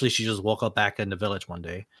 and eventually she just woke up back in the village one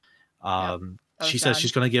day. She says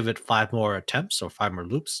she's going to give it 5 more attempts or 5 more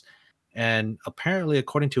loops, and apparently,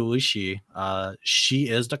 according to Uishi, she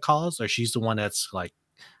is the cause, or she's the one that's like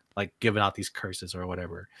giving out these curses or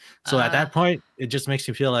whatever. So at that point, it just makes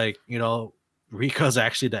me feel like Rika's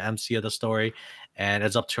actually the MC of the story, and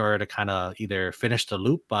it's up to her to kind of either finish the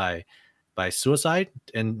loop by suicide,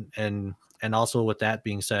 and also with that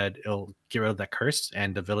being said, it'll get rid of that curse,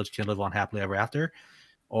 and the village can live on happily ever after,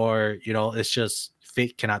 or it's just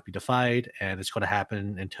fate cannot be defied, and it's going to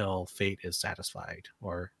happen until fate is satisfied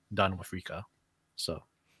or done with Rika. So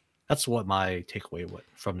that's what my takeaway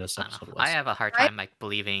from this episode was. I have a hard time like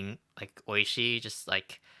believing like Oishi just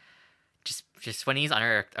when he's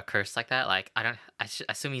under a curse like that. Like I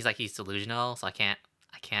assume he's delusional, so I can't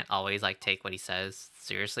always like take what he says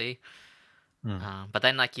seriously. But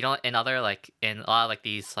then like in other like in a lot of like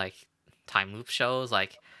these like time loop shows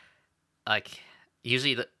like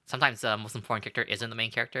usually sometimes the most important character isn't the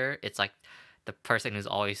main character. It's like the person who's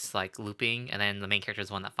always like looping, and then the main character is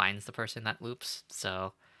the one that finds the person that loops.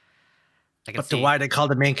 So I can But see why they call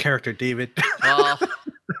the main character David? well,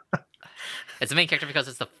 it's the main character because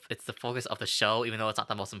it's the focus of the show, even though it's not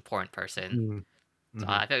the most important person. So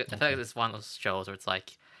I feel like it's one of those shows where it's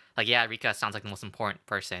like yeah, Rika sounds like the most important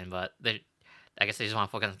person, but I guess they just want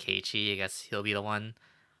to focus on Keiichi. I guess he'll be the one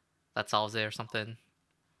that solves it or something.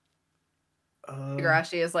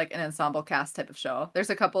 Higurashi is like an ensemble cast type of show. There's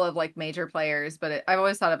a couple of like major players, but I've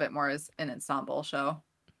always thought of it more as an ensemble show.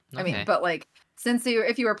 I mean, but like since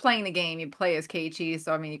if you were playing the game, you'd play as Keiichi,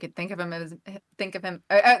 so I mean, you could think of him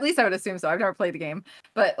at least I would assume so. I've never played the game,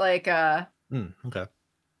 but like okay.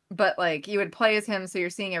 But like you would play as him, so you're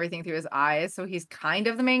seeing everything through his eyes. So he's kind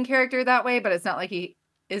of the main character that way, but it's not like he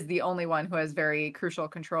is the only one who has very crucial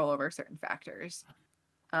control over certain factors.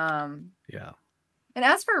 Yeah. And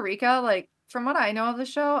as for Rika, like from what I know of the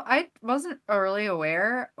show, I wasn't really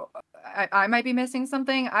aware. I might be missing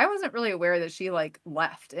something. I wasn't really aware that she like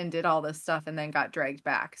left and did all this stuff and then got dragged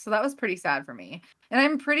back. So that was pretty sad for me. And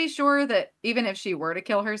I'm pretty sure that even if she were to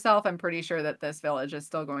kill herself, I'm pretty sure that this village is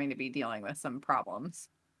still going to be dealing with some problems.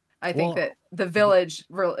 I think that the village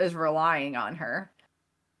is relying on her.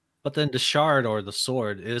 But then the shard or the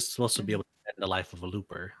sword is supposed to be able to end the life of a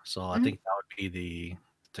looper. So I think that would be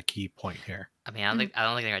the key point here. I mean, I don't think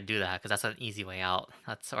they're gonna do that because that's an easy way out.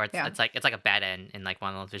 It's like a bad end in like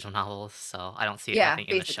one of those visual novels. So I don't see it happening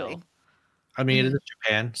in the show. I mean, it is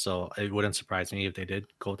Japan, so it wouldn't surprise me if they did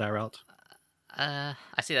go that route. I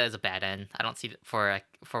see that as a bad end. I don't see it for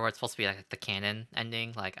what's supposed to be like the canon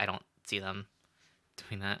ending. Like I don't see them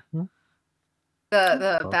doing that.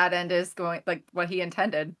 The bad end is going like what he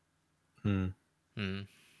intended. But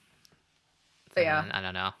yeah, I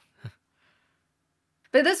don't know.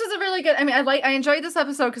 But this was a really good. I mean, I enjoyed this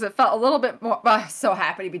episode because it felt a little bit more. I'm so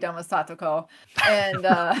happy to be done with Satoko, and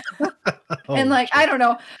and like I don't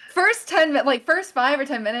know, first 5 or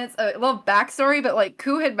 10 minutes, a little backstory. But like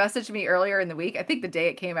Ku had messaged me earlier in the week, I think the day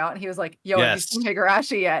it came out, and he was like, "Yo, have you seen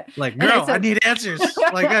Higurashi yet?" Like, girl, I need answers.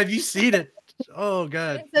 Like, have you seen it? Oh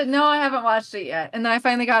god. I said, "No, I haven't watched it yet." And then I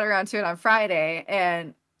finally got around to it on Friday,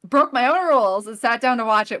 and broke my own rules and sat down to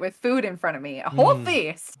watch it with food in front of me, a whole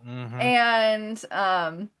feast. And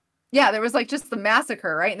yeah, there was like just the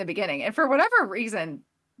massacre right in the beginning, and for whatever reason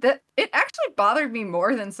that it actually bothered me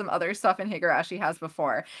more than some other stuff in Higurashi has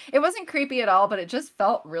before. It wasn't creepy at all, but it just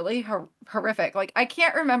felt really horrific. Like I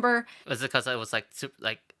can't remember. Was it because it was like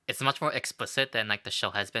it's much more explicit than like the show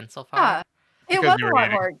has been so far? Yeah, it was a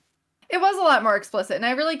lot more. It was a lot more explicit, and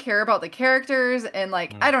I really care about the characters, and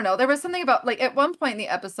like I don't know, there was something about like at one point in the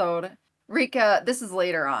episode, Rika, this is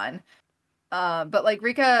later on, but like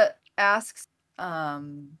Rika asks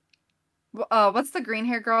what's the green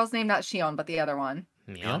hair girl's name? Not Shion, but the other one.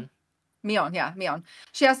 Mion? Mion.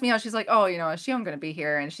 She asked Mion, she's like, "Oh, you know, is Shion gonna be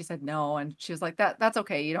here?" And she said no, and she was like, that's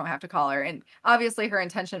okay, you don't have to call her. And obviously her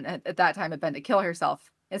intention at that time had been to kill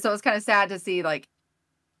herself, and so it's kind of sad to see like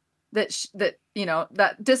that you know,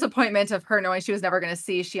 that disappointment of her knowing she was never going to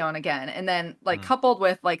see Shion again, and then like coupled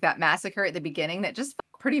with like that massacre at the beginning that just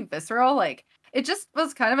felt pretty visceral. Like it just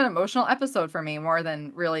was kind of an emotional episode for me more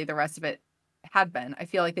than really the rest of it had been. I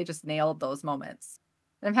feel like they just nailed those moments,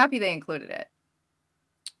 and I'm happy they included it.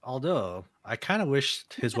 Although I kind of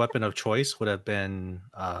wished his weapon of choice would have been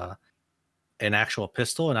an actual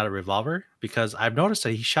pistol and not a revolver, because I've noticed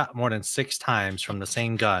that he shot more than 6 times from the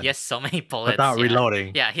same gun. Yes, so many bullets without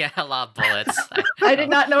reloading. Yeah, he had a lot of bullets. I did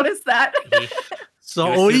not notice that. So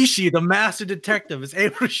Oishi, the master detective, is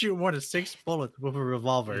able to shoot more than 6 bullets with a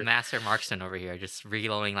revolver. Master marksman over here, just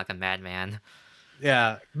reloading like a madman.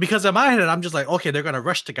 Yeah, because in my head, I'm just like, okay, they're gonna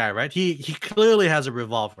rush the guy, right? He clearly has a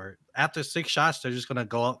revolver. After 6 shots, they're just gonna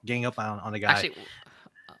go up, gang up on the guy. Actually,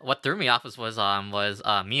 what threw me off was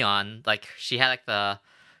Mion. Like she had the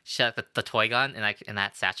toy gun in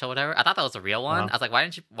that satchel, or whatever. I thought that was a real one. I was like, why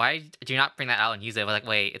did you not bring that out and use it? I was like,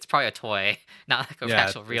 wait, it's probably a toy, not like an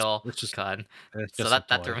actual real gun. So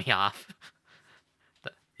that threw me off.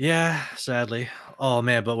 Yeah, sadly. Oh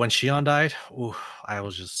man, but when Shion died, ooh, I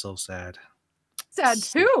was just so sad. Sad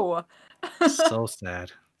too. So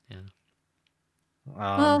sad. Yeah.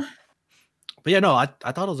 Well. But yeah, no, I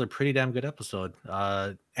thought it was a pretty damn good episode.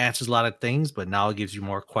 Answers a lot of things, but now it gives you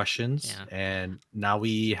more questions. Yeah. And now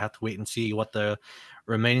we have to wait and see what the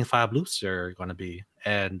remaining 5 loops are going to be.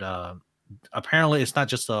 And apparently it's not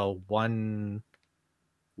just a one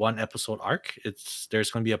episode arc.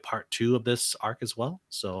 There's going to be a part 2 of this arc as well.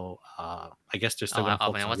 So I guess they're still going to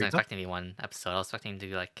focus I on wasn't Rika. expecting to be one episode. I was expecting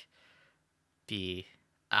to be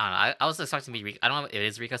I don't know. I was expecting to be. I don't know if it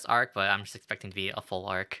is Rika's arc, but I'm just expecting to be a full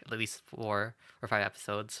arc, at least 4 or 5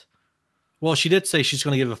 episodes. Well, she did say she's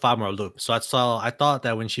going to give it 5 more loops. So I thought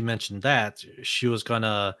that when she mentioned that, she was going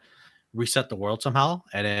to reset the world somehow,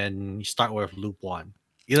 and then you start with loop 1.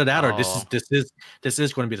 Either that, or this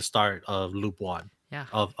is going to be the start of loop 1. Yeah.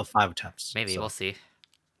 Of 5 attempts. Maybe we'll see.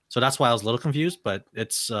 So that's why I was a little confused, but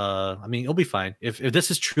it's I mean, it'll be fine. If this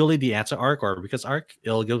is truly the answer arc or Rika's arc,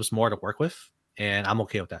 it'll give us more to work with. And I'm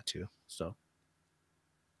okay with that too. So,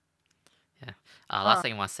 yeah, Last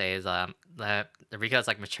thing I want to say is the Rika's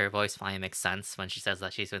like mature voice finally makes sense when she says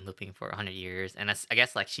that she's been looping for 100 years, and I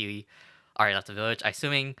guess like she already left the village.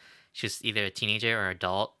 Assuming she was either a teenager or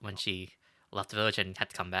adult when she left the village and had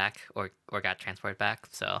to come back or got transported back.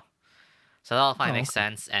 So that all finally makes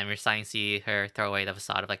sense, and we're starting to see her throw away the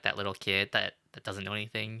facade of like that little kid that doesn't know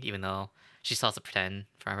anything, even though she still has to pretend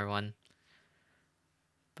for everyone.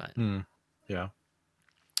 But yeah,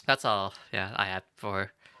 that's all. Yeah, I had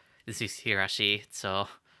for this is Higurashi. So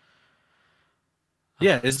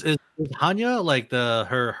yeah. Is Hanya like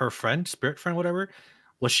her friend, spirit friend, whatever?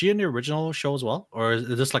 Was she in the original show as well, or is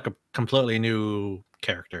this like a completely new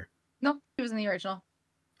character? No, she was in the original.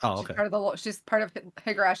 Oh, okay. She's part of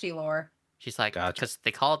Higurashi lore. she's like, because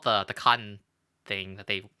they call it the cotton thing that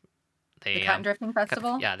they The Cotton Drifting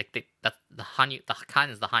Festival. yeah, that's the Hanyu. The cotton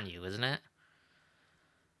is the Hanyu, isn't it?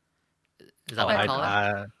 Is that what they call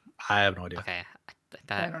it? I have no idea. Okay,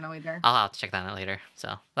 I don't know either. I'll have to check that out later.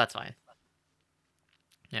 So that's fine.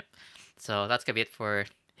 Yep. So that's gonna be it for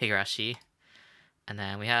Higurashi, and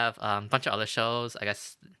then we have a bunch of other shows. I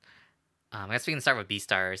guess we can start with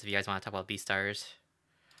Beastars if you guys want to talk about Beastars.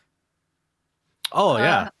 Oh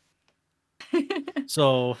yeah.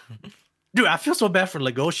 So, dude, I feel so bad for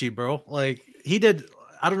Legoshi, bro. Like he did.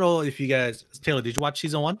 I don't know if you guys, Taylor, did you watch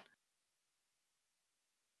season 1?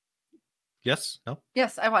 Yes. No.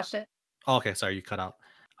 Yes, I watched it. Oh, okay, sorry, you cut out.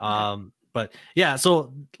 But yeah,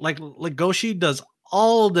 so like Legoshi does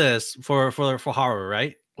all this for Haru,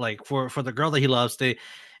 right? Like for the girl that he loves. They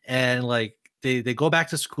go back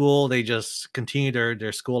to school. They just continue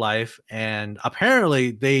their school life, and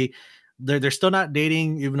apparently they're still not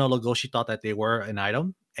dating, even though Legoshi thought that they were an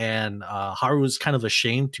item. And Haru's kind of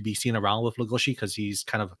ashamed to be seen around with Legoshi because he's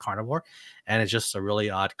kind of a carnivore, and it's just a really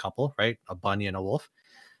odd couple, right? A bunny and a wolf.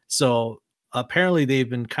 So apparently they've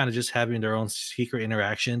been kind of just having their own secret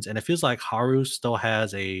interactions, and it feels like Haru still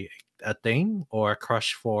has a thing or a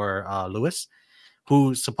crush for Lewis,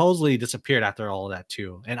 who supposedly disappeared after all of that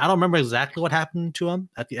too. And I don't remember exactly what happened to him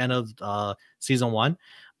at the end of season 1,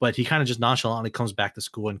 but he kind of just nonchalantly comes back to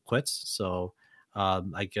school and quits. So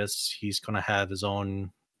I guess he's gonna have his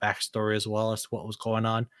own backstory as well as to what was going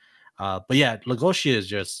on. But yeah, Legoshi is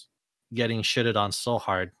just getting shitted on so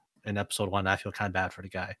hard in episode 1. I feel kind of bad for the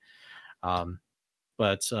guy.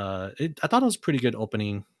 But I thought it was pretty good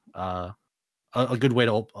opening, a good way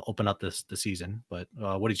to open up the season. But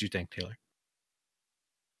what did you think, Taylor?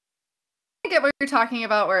 I get what you're talking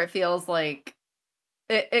about, where it feels like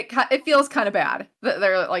it feels kind of bad that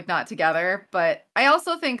they're like not together. But I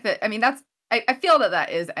also think that, I mean, I feel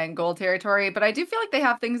that is end goal territory, but I do feel like they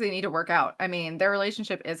have things they need to work out. I mean, their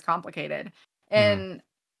relationship is complicated, and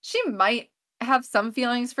she might have some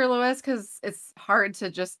feelings for Lewis because it's hard to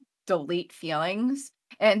just delete feelings,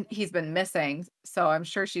 and he's been missing, so I'm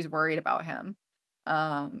sure she's worried about him.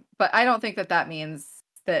 But I don't think that means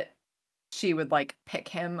that she would like pick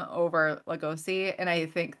him over Legoshi, and I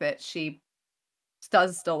think that she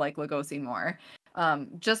does still like Legoshi more,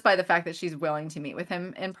 just by the fact that she's willing to meet with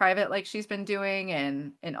him in private like she's been doing,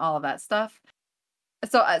 and all of that stuff.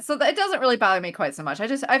 So it doesn't really bother me quite so much.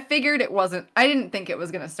 I figured I didn't think it was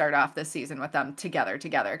going to start off this season with them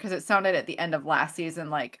together, because it sounded at the end of last season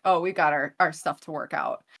like, oh, we've got our stuff to work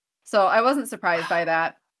out. So I wasn't surprised by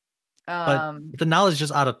that. But the knowledge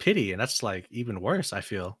just out of pity, and that's like even worse, I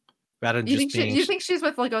feel. Rather than you think she's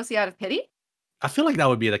with Legoshi out of pity? I feel like that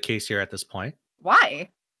would be the case here at this point. Why?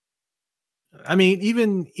 I mean,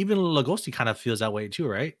 even Legoshi kind of feels that way too,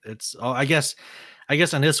 right? I guess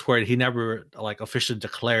on his word, he never like officially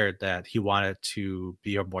declared that he wanted to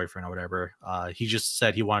be her boyfriend or whatever. He just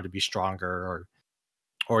said he wanted to be stronger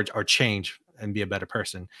or change and be a better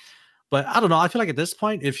person. But I don't know. I feel like at this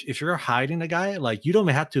point, if you're hiding a guy, like you don't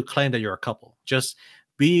even have to claim that you're a couple. Just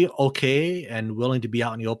be okay and willing to be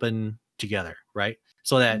out in the open together, right?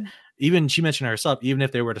 So that even she mentioned herself, even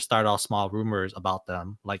if they were to start off small rumors about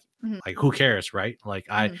them, like who cares, right? Like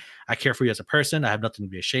I care for you as a person. I have nothing to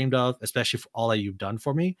be ashamed of, especially for all that you've done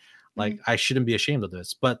for me. Like I shouldn't be ashamed of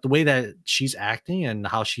this. But the way that she's acting and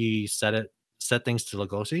how she said things to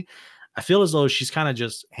Legoshi, I feel as though she's kind of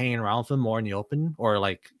just hanging around with him more in the open, or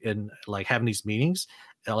like in like having these meetings.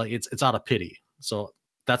 Like it's out of pity. So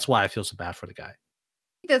that's why I feel so bad for the guy.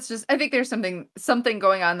 I think there's something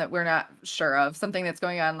going on that we're not sure of, something that's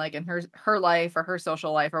going on like in her life or her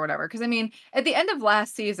social life or whatever. Because I mean, at the end of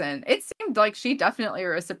last season, it seemed like she definitely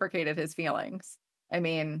reciprocated his feelings. I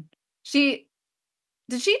mean,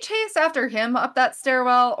 did she chase after him up that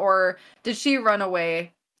stairwell, or did she run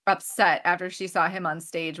away upset after she saw him on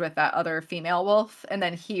stage with that other female wolf, and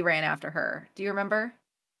then he ran after her? Do you remember?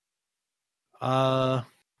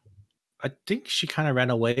 I think she kind of ran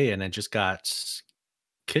away and then just got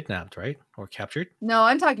kidnapped, right? Or captured? No,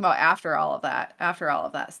 I'm talking about after all of that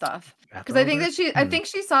stuff. After Because I all think that? that I think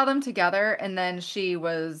she saw them together and then she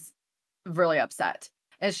was really upset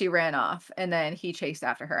and she ran off and then he chased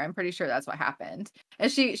after her. I'm pretty sure that's what happened.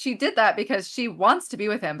 And she did that because she wants to be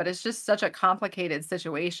with him, but it's just such a complicated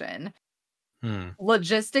situation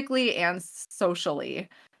logistically and socially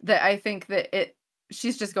that I think that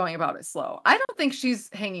she's just going about it slow. I don't think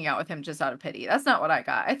she's hanging out with him just out of pity. That's not what I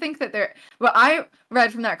got. I think that what I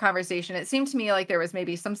read from that conversation, it seemed to me like there was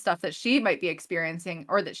maybe some stuff that she might be experiencing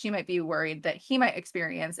or that she might be worried that he might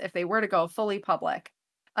experience if they were to go fully public.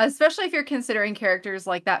 Especially if you're considering characters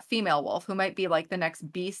like that female wolf who might be like the next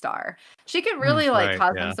B-star. She could really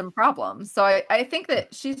cause them some problems. So I think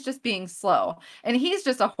that she's just being slow. And he's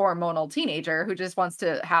just a hormonal teenager who just wants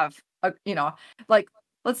to have a,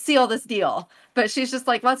 let's seal this deal. But she's just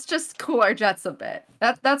like, let's just cool our jets a bit.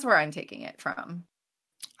 That's where I'm taking it from.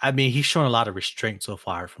 I mean, he's shown a lot of restraint so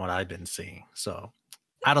far from what I've been seeing. So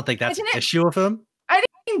I don't think that's an issue with him.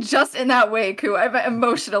 Just in that way, Ku. I meant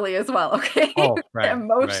emotionally as well, okay? Oh, right.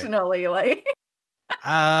 Emotionally, right.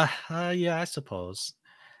 Yeah, I suppose.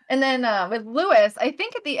 And then with Lewis, I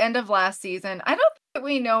think at the end of last season, I don't think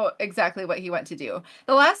we know exactly what he went to do.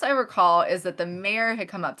 The last I recall is that the mayor had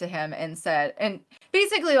come up to him and said, and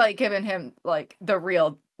basically like given him like the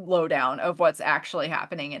real lowdown of what's actually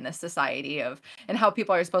happening in this society and how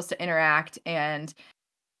people are supposed to interact and,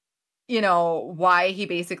 why he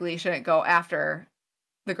basically shouldn't go after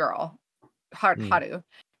the girl, Haru.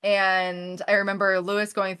 And I remember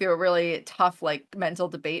Lewis going through a really tough, like, mental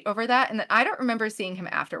debate over that. And then I don't remember seeing him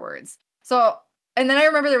afterwards. So, and then I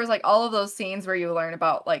remember there was like all of those scenes where you learn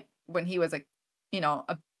about like when he was a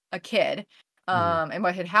kid, and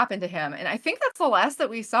what had happened to him. And I think that's the last that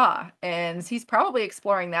we saw. And he's probably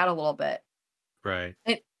exploring that a little bit. Right.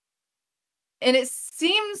 And it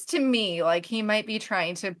seems to me like he might be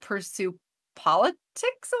trying to pursue politics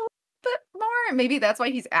a little bit more. Maybe that's why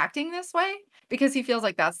he's acting this way, because he feels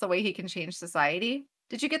like that's the way he can change society.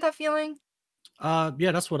 Did you get that feeling?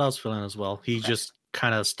 Yeah, that's what I was feeling as well. He just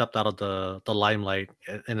kind of stepped out of the limelight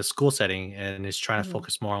in a school setting and is trying to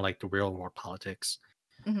focus more on like the real world politics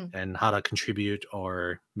and how to contribute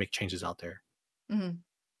or make changes out there.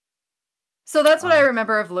 So that's what I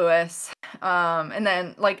remember of Lewis. And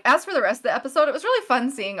then, like, as for the rest of the episode, it was really fun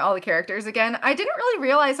seeing all the characters again. I didn't really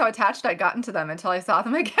realize how attached I'd gotten to them until I saw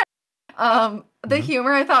them again. The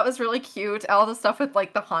humor I thought was really cute. All the stuff with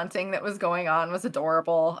like the haunting that was going on was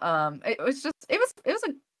adorable. It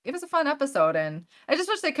was a fun episode, and I just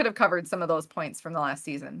wish they could have covered some of those points from the last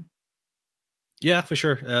season. Yeah, for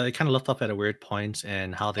sure. It kind of left off at a weird point,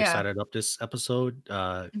 and how they started up this episode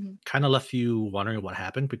kind of left you wondering what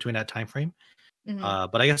happened between that time frame.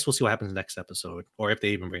 But I guess we'll see what happens next episode, or if they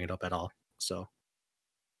even bring it up at all. So.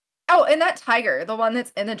 Oh, and that tiger, the one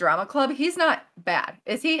that's in the drama club, he's not bad,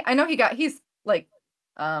 is he? I know he likes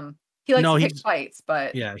to pick fights,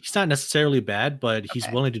 but yeah, he's not necessarily bad, but he's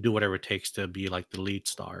willing to do whatever it takes to be like the lead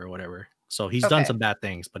star or whatever. So he's done some bad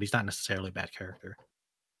things, but he's not necessarily a bad character.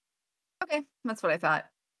 Okay, that's what I thought.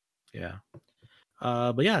 Yeah.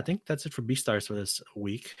 But yeah, I think that's it for Beastars for this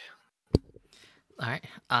week. All right.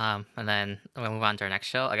 And then we'll move on to our next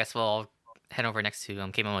show. I guess we'll head over next to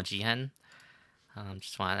Kemono Jihen.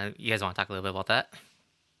 You guys want to talk a little bit about that?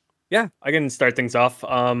 Yeah, I can start things off.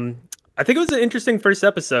 I think it was an interesting first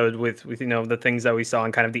episode with the things that we saw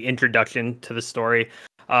and kind of the introduction to the story.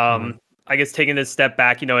 I guess taking this step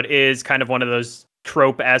back, it is kind of one of those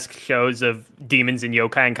trope-esque shows of demons and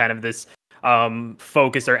yokai and kind of this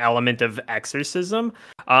focus or element of exorcism.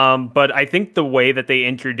 But I think the way that they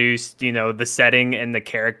introduced, the setting and the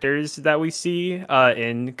characters that we see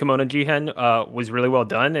in Kemono Jihen was really well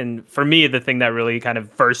done. And for me, the thing that really kind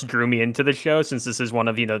of first drew me into the show, since this is one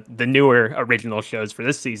of, the newer original shows for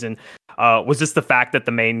this season, was just the fact that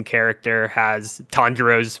the main character has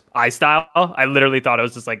Tanjiro's eye style. I literally thought it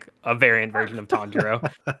was just like a variant version of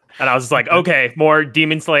Tanjiro. And I was just like, okay, more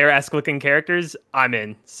Demon Slayer-esque looking characters, I'm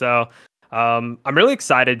in. So I'm really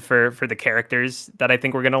excited for the characters that I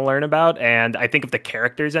think we're going to learn about. And I think if the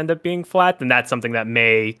characters end up being flat, then that's something that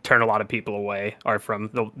may turn a lot of people away or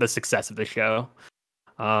from the success of the show.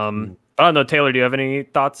 I don't know, Taylor, do you have any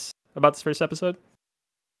thoughts about this first episode?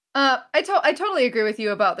 I totally agree with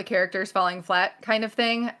you about the characters falling flat kind of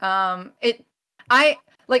thing. I'm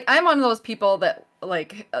one of those people that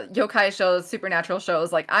like yokai shows, supernatural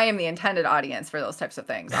shows. Like I am the intended audience for those types of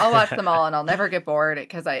things. I'll watch them all and I'll never get bored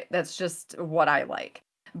because that's just what I like.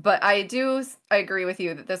 But I agree with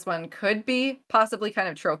you that this one could be possibly kind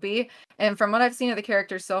of tropey. And from what I've seen of the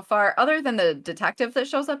characters so far, other than the detective that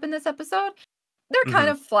shows up in this episode, they're kind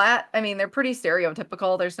of flat. I mean, they're pretty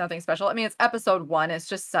stereotypical. There's nothing special. I mean, it's episode 1. It's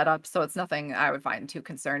just set up, so it's nothing I would find too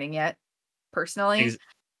concerning yet, personally.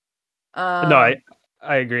 No,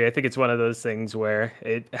 I agree. I think it's one of those things where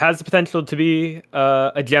it has the potential to be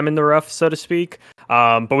a gem in the rough, so to speak.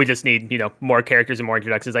 But we just need, more characters and more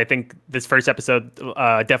introductions. I think this first episode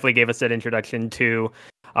definitely gave us that introduction to,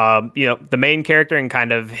 the main character and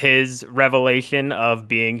kind of his revelation of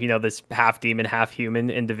being, this half demon, half human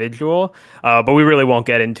individual. But we really won't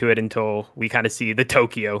get into it until we kind of see the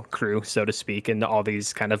Tokyo crew, so to speak, and all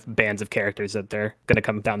these kind of bands of characters that they're going to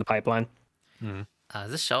come down the pipeline. Is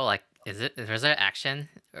this show is there action,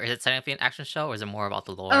 or is it setting up to be an action show, or is it more about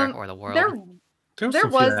the lore or the world? There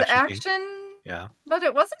was action, yeah, but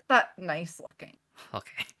it wasn't that nice looking.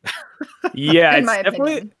 Okay. Yeah, In my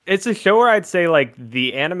opinion. it's a show where I'd say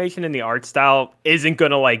the animation and the art style isn't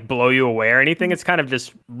gonna blow you away or anything. It's kind of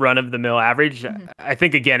just run of the mill average. I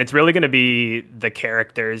think again, it's really gonna be the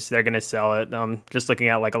characters. They're gonna sell it. Just looking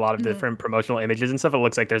at a lot of different promotional images and stuff, it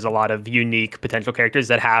looks like there's a lot of unique potential characters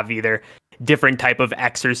that have either different type of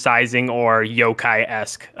exercising or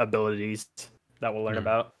yokai-esque abilities that we'll learn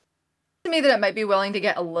about. To me, that it might be willing to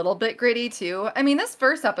get a little bit gritty too. I mean, this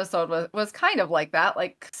first episode was kind of like that. You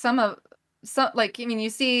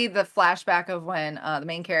see the flashback of when the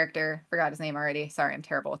main character, forgot his name already. Sorry, I'm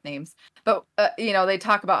terrible with names. But they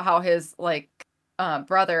talk about how his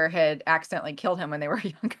brother had accidentally killed him when they were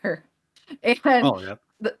younger, and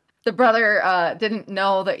the brother didn't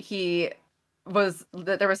know that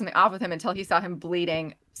there was something off with him until he saw him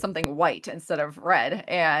bleeding something white instead of red,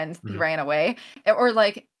 and he ran away. Or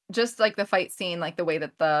just the fight scene, the way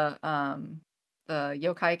that the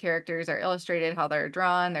yokai characters are illustrated, how they're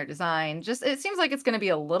drawn, their design, just it seems like it's going to be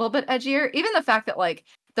a little bit edgier. Even the fact that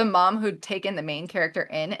the mom who'd taken the main character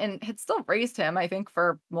in and had still raised him, I think,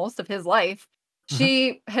 for most of his life,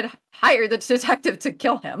 she had hired the detective to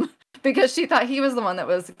kill him because she thought he was the one that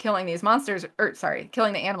was killing these monsters,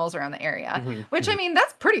 killing the animals around the area, which I mean,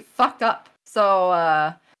 that's pretty fucked up. So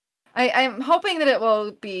I'm hoping that it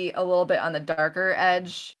will be a little bit on the darker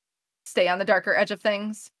edge, stay on the darker edge of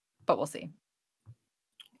things, but we'll see.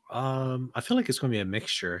 I feel like it's going to be a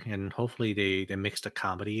mixture, and hopefully they mix the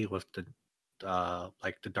comedy with the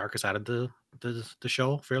the darker side of the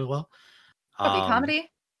show fairly well. Would be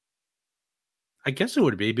comedy? I guess it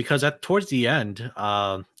would be, because towards the end,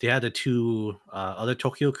 they had the 2 other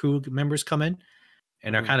Tokyo crew members come in,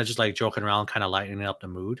 and they're kind of just joking around, kind of lightening up the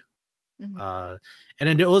mood. And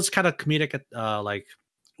then it was kind of comedic at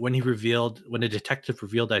when the detective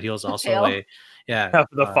revealed that he was also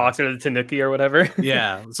the fox or the tanuki or whatever.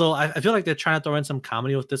 Yeah, so I feel like they're trying to throw in some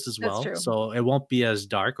comedy with this as well. True. So it won't be as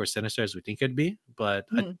dark or sinister as we think it'd be, but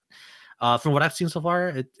from what I've seen so far,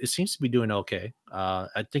 it seems to be doing okay.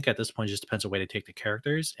 I think at this point it just depends on the way they take the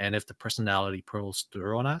characters and if the personality pulls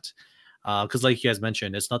through or not. Because like you guys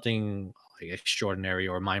mentioned, it's nothing extraordinary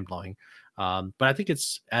or mind-blowing. But I think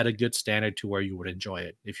it's at a good standard to where you would enjoy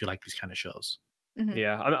it if you like these kind of shows.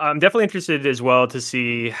 Yeah, I'm definitely interested as well to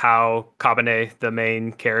see how Kabane, the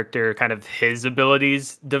main character, kind of his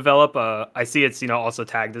abilities develop. I see it's also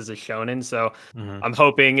tagged as a shonen, so I'm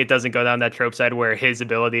hoping it doesn't go down that trope side where his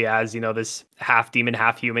ability as this half demon,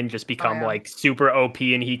 half human just become super OP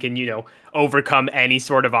and he can overcome any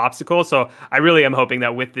sort of obstacle. So I really am hoping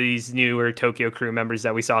that with these newer Tokyo crew members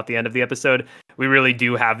that we saw at the end of the episode, we really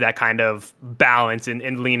do have that kind of balance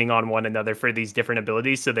and leaning on one another for these different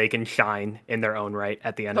abilities so they can shine in their own right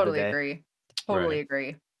at the end of the day. Totally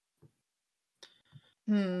agree.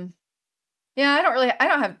 Yeah, I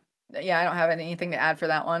don't have anything to add for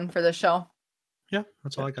that one, for this show. Yeah,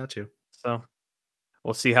 that's all I got to. So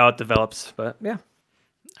we'll see how it develops, but yeah.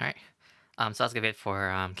 All right. So that's gonna be it for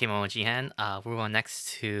Kemono Jihen. We're going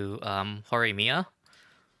next to Horimiya.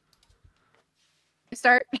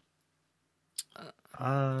 Start.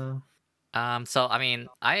 So I mean,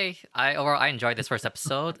 I overall I enjoyed this first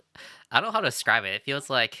episode. I don't know how to describe it. It feels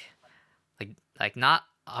like not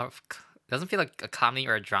doesn't feel like a comedy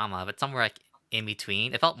or a drama, but somewhere in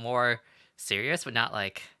between. It felt more serious, but not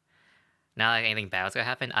like anything bad was gonna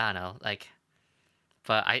happen. I don't know,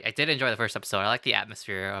 but I did enjoy the first episode. I like the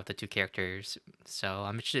atmosphere of the 2 characters, so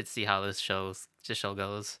I'm interested to see how this show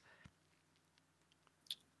goes.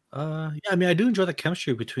 Yeah, I mean, I do enjoy the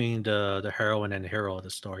chemistry between the heroine and the hero of the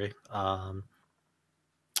story. I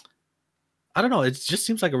don't know, it just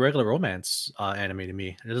seems like a regular romance anime to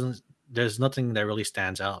me. There's nothing that really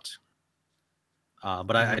stands out.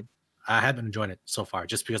 But I have been enjoying it so far,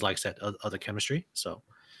 just because, like I said, of the chemistry. So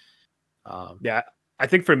yeah, I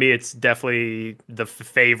think for me it's definitely the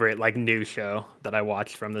favorite new show that I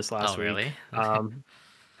watched from this last week. Really?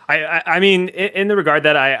 I mean, in the regard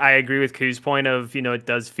that I agree with Ku's point of, it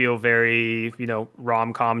does feel very,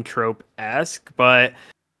 rom-com trope-esque, but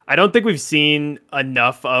I don't think we've seen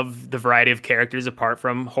enough of the variety of characters apart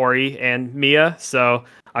from Hori and Mia. So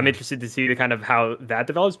I'm interested to see the kind of how that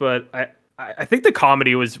develops, but I think the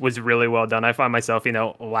comedy was really well done. I find myself,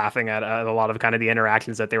 laughing at a lot of kind of the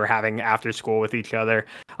interactions that they were having after school with each other.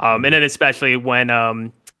 And then especially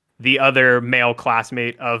when the other male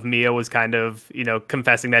classmate of Mia was kind of,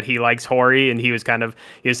 confessing that he likes Hori, and he was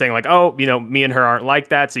saying like, oh, me and her aren't like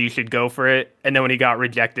that, so you should go for it. And then when he got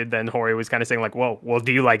rejected, then Hori was kind of saying like, well,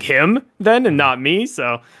 do you like him then and not me?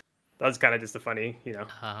 So that was kind of just a funny,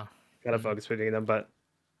 kind of focus between them. But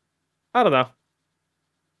I don't know.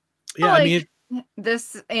 Yeah, I mean,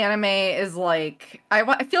 this anime is like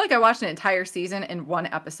I feel like I watched an entire season in one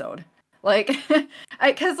episode. Like,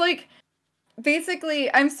 because like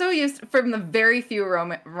basically I'm so used from the very few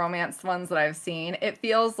romance ones that I've seen. It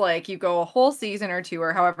feels like you go a whole season or two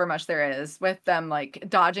or however much there is with them like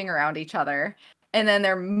dodging around each other, and then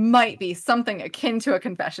there might be something akin to a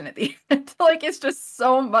confession at the end. Like it's just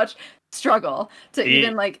so much struggle to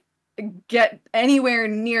even like get anywhere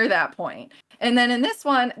near that point. And then in this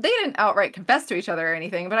one, they didn't outright confess to each other or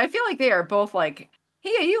anything, but I feel like they are both like,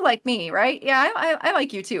 hey, you like me, right? Yeah, I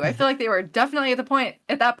like you too. I feel like they were definitely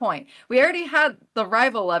at that point. We already had the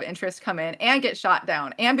rival love interest come in and get shot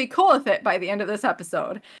down and be cool with it by the end of this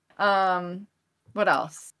episode. What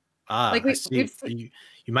else? Like you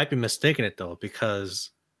might be mistaken it though,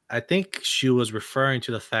 because I think she was referring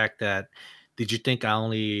to the fact that, did you think I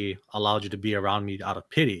only allowed you to be around me out of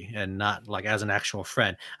pity and not like as an actual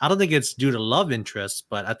friend? I don't think it's due to love interest,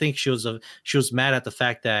 but I think she was mad at the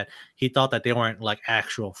fact that he thought that they weren't like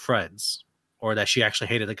actual friends, or that she actually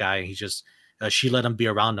hated the guy and he just she let him be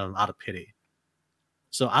around him out of pity.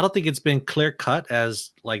 So I don't think it's been clear cut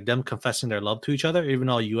as like them confessing their love to each other, even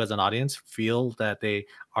though you as an audience feel that they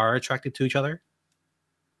are attracted to each other.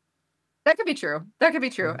 That could be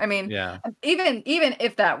true. I mean, yeah. Even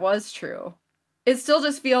if that was true, it still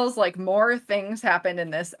just feels like more things happened in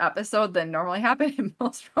this episode than normally happen in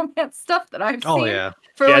most romance stuff that I've seen. Oh yeah.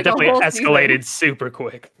 For yeah, like definitely a whole escalated season. super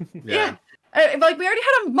quick. Yeah. Like we already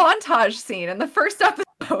had a montage scene in the first episode.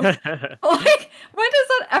 Like, when does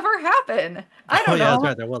that ever happen? I don't know. That's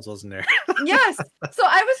right. There wasn't there? Yes. So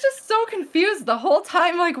I was just so confused the whole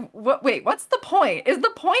time. Like, wait, what's the point? Is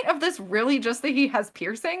the point of this really just that he has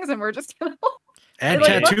piercings and we're just gonna and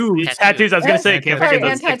like, tattoos? Tattoos. I was gonna say, can't forget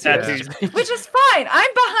those tattoos. tattoos. Which is fine.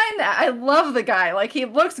 I'm behind that. I love the guy. Like he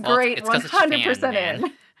looks great. 100%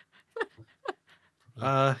 in.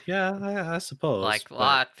 Yeah, I suppose. Like a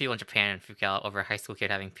lot of people in Japan freak out over a high school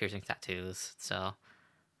kid having piercing tattoos. So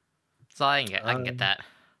I can get that.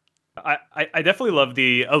 I definitely love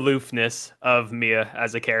the aloofness of Mia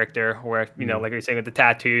as a character, where like you're saying with the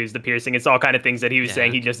tattoos, the piercing, it's all kind of things that he was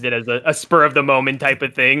saying he just did as a spur of the moment type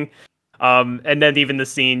of thing. And then even the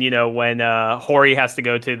scene, when Hori has to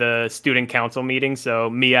go to the student council meeting, so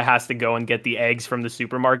Mia has to go and get the eggs from the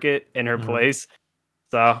supermarket in her place.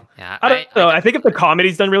 So yeah, I don't know. I think if the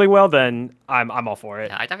comedy's done really well, then I'm all for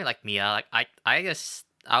it. Yeah, I definitely like Mia. Like I guess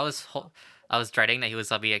I was dreading that he was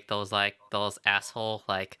gonna be like those asshole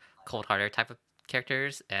like cold-hearted type of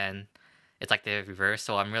characters, and it's like the reverse.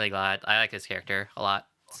 So I'm really glad. I like his character a lot.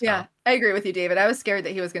 So. Yeah, I agree with you, David. I was scared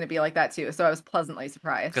that he was going to be like that too, so I was pleasantly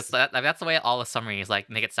surprised. Because that's the way all the summaries like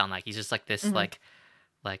make it sound like he's just like this like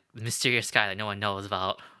mysterious guy that no one knows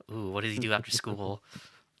about. Ooh, what does he do after school?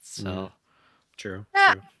 So true.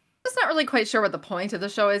 Yeah, I'm just not really quite sure what the point of the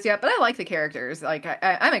show is yet, but I like the characters. Like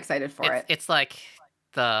I'm excited for it. It's like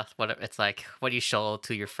what you show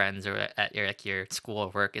to your friends or at your school or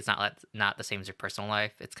work. It's not the same as your personal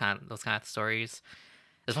life. It's kind of those kind of stories,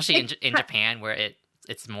 especially in Japan, where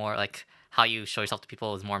it's more like how you show yourself to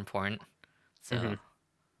people is more important. So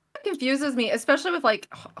it confuses me, especially with like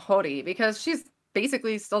Hori, because she's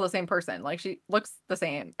basically still the same person. Like she looks the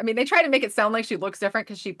same. I mean, they try to make it sound like she looks different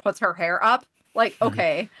because she puts her hair up. Like,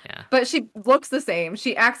 okay, but she looks the same.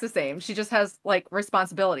 She acts the same. She just has like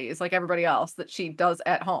responsibilities like everybody else that she does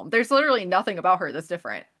at home. There's literally nothing about her that's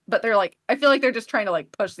different. But they're like, I feel like they're just trying to like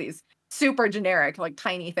push these super generic, like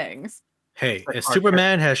tiny things. Hey, if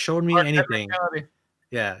Superman has showed me anything,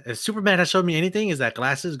 if Superman has showed me anything, is that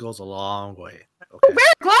glasses goes a long way. Okay.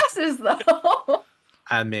 Wear glasses though.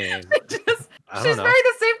 I mean, she's wearing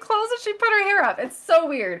the same clothes as she put her hair up. It's so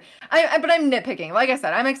weird. But I'm nitpicking. Like I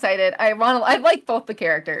said, I'm excited. I like both the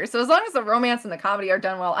characters. So as long as the romance and the comedy are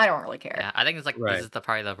done well, I don't really care. Yeah, I think it's like this is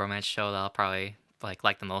probably the romance show that I'll probably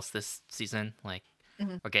like the most this season. Like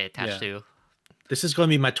or get attached to. this is going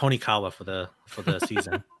to be my Tony Kawa for the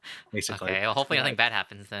season, basically. Okay, well, hopefully nothing bad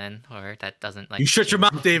happens then, or that doesn't like. You shut your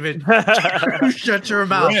mouth, David. You shut your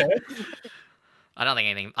mouth. I don't think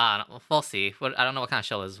anything. We'll see. I don't know what kind of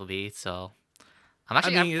show this will be, so I'm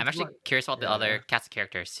actually I'm actually curious about the other cast of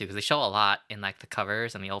characters too, because they show a lot in like the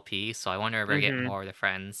covers and the OP. So I wonder if we're getting more of their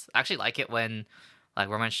friends. I actually like it when like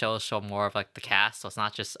romance shows show more of like the cast, so it's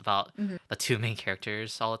not just about the two main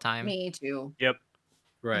characters all the time. Me too. Yep.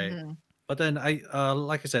 Right. But then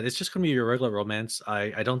like I said, it's just gonna be your regular romance.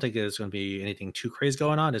 I don't think there's gonna be anything too crazy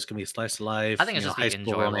going on. It's gonna be slice of life. I think it's just high be school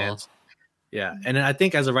enjoyable. romance. Yeah, and then I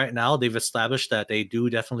think as of right now, they've established that they do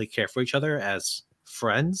definitely care for each other as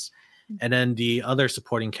friends, and then the other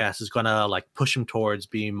supporting cast is gonna like push them towards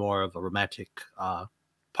being more of a romantic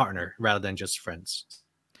partner rather than just friends.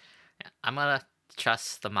 Yeah, I'm gonna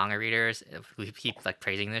trust the manga readers if we keep like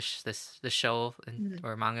praising this show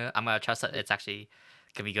or manga. I'm gonna trust that it's actually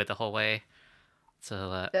gonna be good the whole way.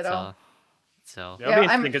 So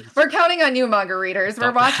Yeah, we're counting on you, manga readers.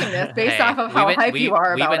 We're watching this based off of how hype you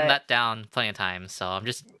are about it. We've been let down plenty of times, so I'm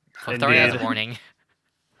just throwing it as a warning.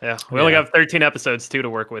 Yeah, we only have 13 episodes too to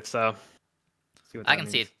work with, so I can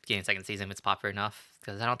see it getting a second season if it's popular enough,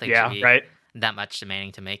 because I don't think it should be that much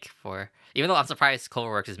demanding to make for. Even though I'm surprised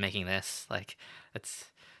Cloverworks is making this, like it's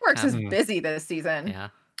Works is busy this season. Yeah,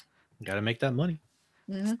 got to make that money.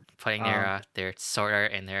 Putting their Sword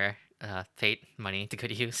Art and their Fate money to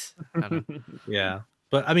good use. Yeah,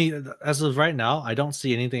 but I mean, as of right now, I don't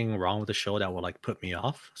see anything wrong with the show that will like put me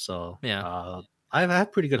off. So I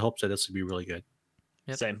have pretty good hopes that this will be really good.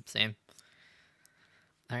 Yep, same.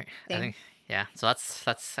 All right, I think so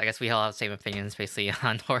that's I guess we all have the same opinions basically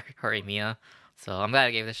on Horimiya. So I'm glad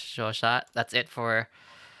I gave this show a shot. That's it for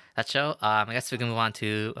that show. I guess we can move on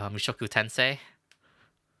to Mushoku Tensei.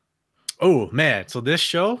 Oh man, so this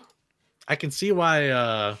show, I can see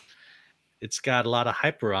why it's got a lot of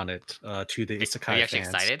hype around it to the isekai Are you actually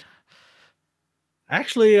fans. excited?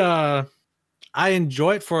 Actually, I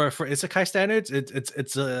enjoy it for isekai standards.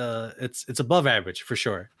 It's above average for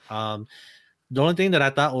sure. The only thing that I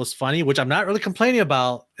thought was funny, which I'm not really complaining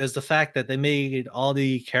about, is the fact that they made all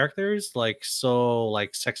the characters like so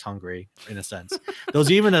like sex hungry in a sense. There was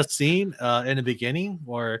even a scene in the beginning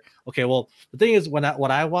where the thing is what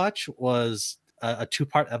I watched was a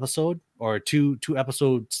 2-part episode or two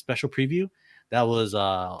episode special preview that was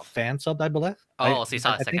fan subbed, I believe. So you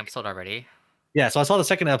saw the second episode already? Yeah, so I saw the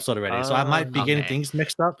second episode already, so I might be getting things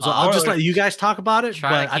mixed up. So I'll just let you guys talk about it.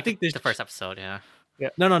 But I think the first episode,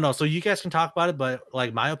 No. So you guys can talk about it, but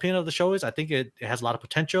like my opinion of the show is I think it has a lot of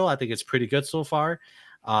potential. I think it's pretty good so far.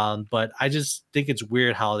 But I just think it's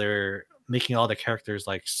weird how they're making all the characters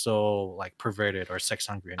like so like perverted or sex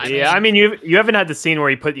hungry. I mean you haven't had the scene where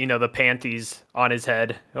he put the panties on his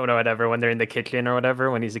head or whatever when they're in the kitchen or whatever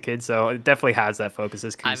when he's a kid. So it definitely has that focus,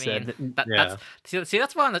 as Chris said.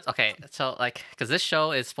 That's one that's okay. So like because this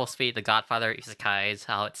show is supposed to be the Godfather isekais,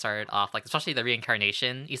 how it started off, like especially the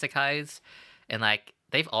reincarnation isekais, and like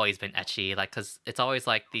they've always been ecchi, like because it's always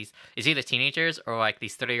like it's either teenagers or like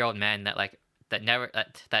these 30-year-old men that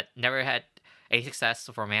never had any success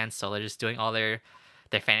with romance, so they're just doing all get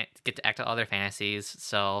to act out all their fantasies.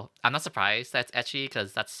 So I'm not surprised that's ecchi,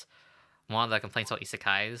 because that's one of the complaints about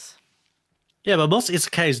isekais. Yeah, but most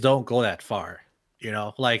isekais don't go that far.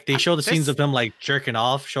 Like they show the scenes of him like jerking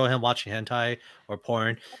off, showing him watching hentai or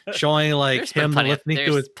porn, showing like him listening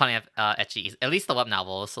to his. Plenty of ecchi, at least the web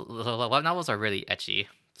novels. So the web novels are really ecchi.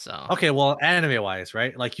 So okay, well, anime wise,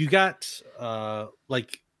 right? Like you got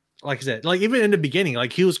like I said, like even in the beginning,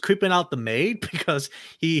 like he was creeping out the maid because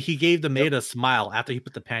he gave the maid a smile after he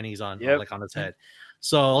put the panties on like on his head.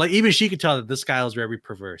 So like even she could tell that this guy was very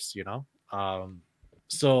perverse,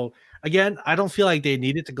 So again, I don't feel like they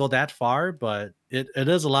needed to go that far, but it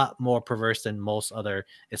is a lot more perverse than most other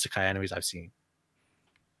isekai animes I've seen.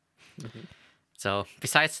 So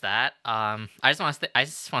besides that, I just want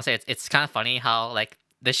to say it's kind of funny how like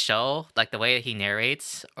this show, like the way that he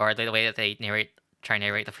narrates or the way that they try and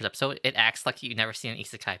narrate the first episode, it acts like you've never seen an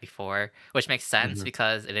isekai before, which makes sense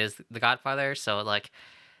because it is the Godfather. So like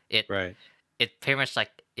it pretty much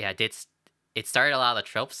like it started a lot of the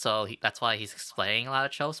tropes, so that's why he's explaining a lot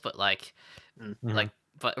of tropes. But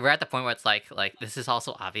but we're at the point where it's like this is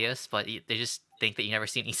also obvious, but they just think that you never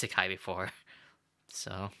seen isekai before.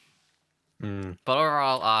 So, but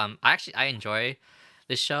overall, I enjoy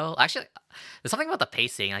this show. Actually, there's something about the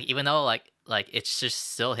pacing. Like even though like it's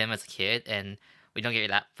just still him as a kid and we don't get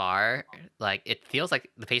that far, like it feels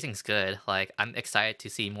like the pacing's good. Like I'm excited to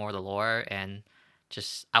see more of the lore, and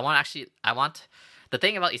just I want the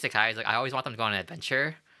thing about isekai is like I always want them to go on an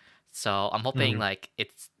adventure. So I'm hoping like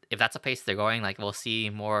if that's a pace they're going, like we'll see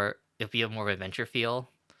more it'll be a more adventure feel.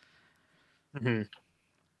 I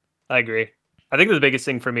agree. I think the biggest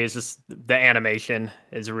thing for me is just the animation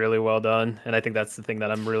is really well done, and I think that's the thing that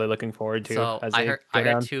I'm really looking forward to. So as I they heard go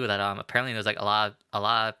down. too that apparently there's like a lot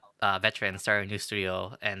of veterans starting a new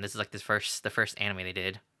studio, and this is like the first anime they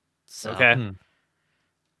did. So Okay.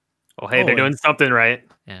 Well, hey, Oh, they're doing something right.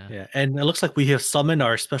 yeah. Yeah, and it looks like we have summoned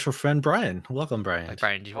our special friend Brian. Welcome, Brian. Like,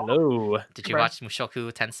 Brian, Hello. did you watch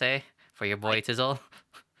Mushoku Tensei for your boy Tizzle?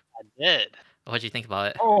 I did. What'd you think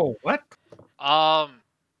about it? Oh, what?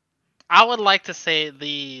 I would like to say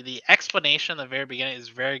the explanation at the very beginning is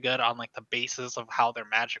very good on like the basis of how their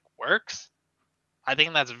magic works. I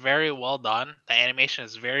think that's very well done. The animation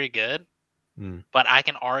is very good, but I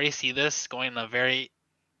can already see this going a very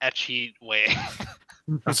ecchi way.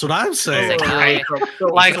 That's what I'm saying. Like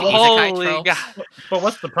Isekai holy tropes. god! But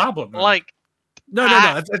what's the problem? then? Like No.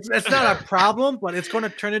 It's not a problem, but it's going to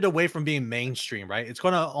turn it away from being mainstream, right? It's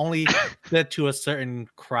going to only get to a certain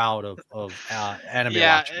crowd of anime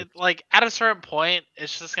watchers. like at a certain point,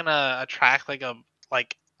 it's just gonna attract like a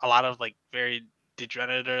lot of like very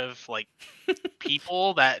degenerative like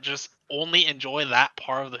people that just only enjoy that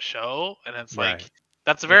part of the show, and it's like Right.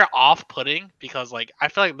 that's very off-putting because like I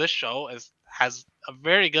feel like this show has a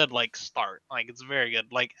very good like start. Like it's very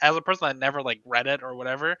good. Like as a person that never like read it or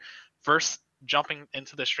whatever, first jumping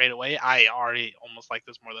into this straight away, I already almost like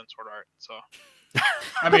this more than Sword Art. So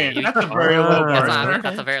I mean, that's a very low bar.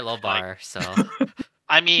 That's a very low bar. So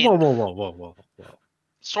I mean, Whoa.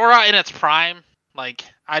 Sword Art in its prime, like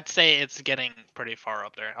I'd say it's getting pretty far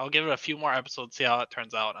up there. I'll give it a few more episodes, see how it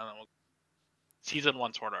turns out, and then we'll season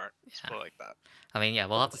 1 Sword Art. Something like that. I mean, yeah,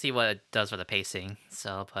 we'll have to see what it does for the pacing.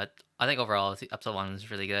 So, but I think overall, episode 1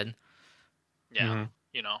 is really good. Yeah,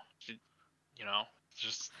 you know,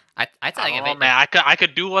 just I'd say I like, don't if know, it, man. I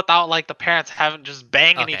could do without like the parents having just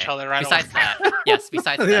banging each okay. other right Besides away. that, yes.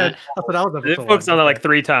 Besides Yeah, that, that's what I was. They focused on it like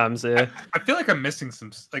 3 times. Yeah. I feel like I'm missing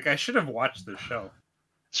some. Like I should have watched this show.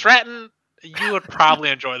 Stratton, you would probably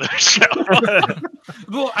enjoy the show.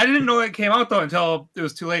 Well, I didn't know it came out though until it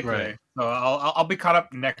was too late Right. today. So I'll be caught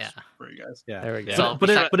up next Yeah. for you guys. Yeah. There we go. So, But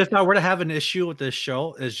if I were to have an issue with this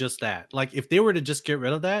show, is just that. Like, if they were to just get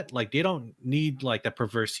rid of that, like, they don't need like that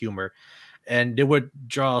perverse humor, and they would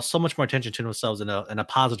draw so much more attention to themselves in a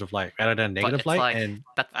positive light rather than a but negative it's light. like And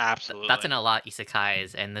Absolutely. that's in a lot of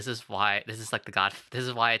isekais, and this is why this is like this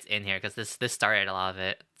is why it's in here because this started a lot of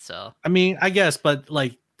it. So I mean, I guess, but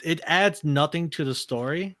like, it adds nothing to the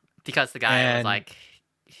story. because the guy was And- like,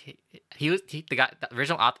 the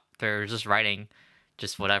original author was just writing,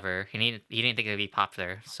 just whatever. He didn't think it would be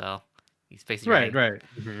popular, so he's basically Right.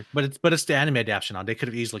 writing, But it's the anime adaptation now. They could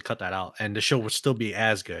have easily cut that out, and the show would still be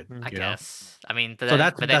as good. I you know? guess. I mean, but So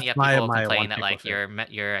then, that's you have my people one complain that thing like with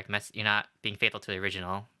it. you're not being faithful to the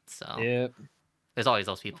original. So Yeah. there's always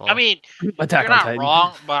those people. I mean, Attack you're on not Titan.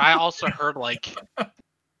 wrong, but I also heard like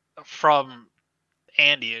from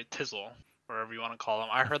Andy Tizzle, whatever you want to call him.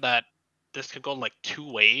 I heard that this could go like 2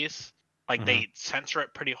 ways. Like they censor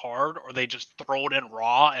it pretty hard, or they just throw it in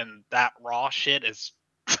raw, and that raw shit is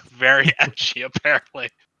very ecchi apparently.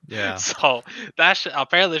 Yeah. So that shit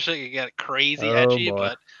apparently shit can get crazy Oh, edgy, boy.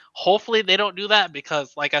 but hopefully they don't do that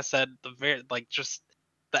because, like I said, just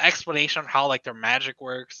the explanation of how like their magic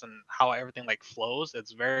works and how everything like flows,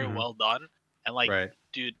 it's very well done. And like, Right.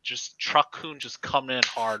 dude, just Truck-kun just coming in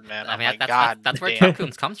hard, man. I I'm mean, like, that's God that's where damn.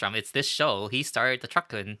 Truck-kun's comes from. It's this show. He started the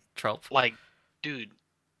Truck-kun trope. Like, dude,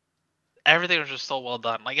 everything was just so well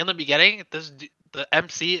done. Like in the beginning, the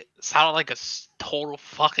MC sounded like a total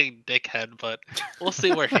fucking dickhead, but we'll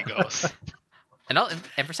see where he goes.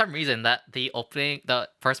 And for some reason, that the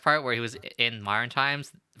first part where he was in modern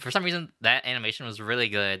times, for some reason that animation was really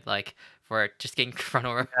good. Like for just getting run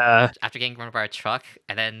over after getting run over by a truck,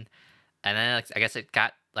 and then like, I guess it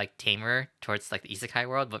got like tamer towards like the isekai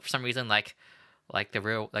world, but for some reason like the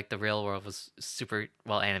real world was super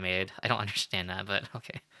well animated. I don't understand that, but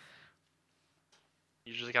okay.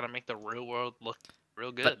 You just gotta make the real world look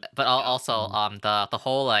real good. But also the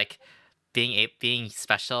whole like being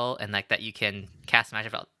special and like that you can cast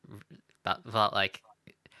magic without like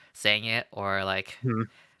saying it or like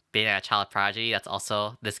being a child prodigy. That's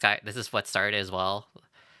also this is what started as well,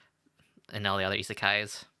 and all the other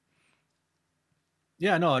isekais.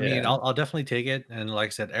 Yeah, no, I mean, Yeah. I'll definitely take it, and like I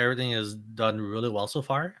said, everything is done really well so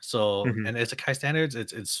far. So, and it's Isekai standards,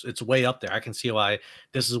 it's way up there. I can see why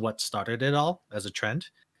this is what started it all as a trend.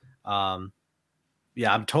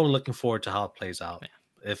 Yeah, I'm totally looking forward to how it plays out.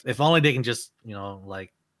 Yeah. If only they can just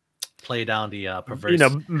like play down the perverse,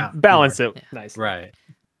 balance humor. it. Nice. Right.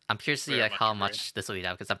 I'm curious to see Very like much how agree. much this will be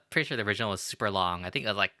out because I'm pretty sure the original was super long. I think it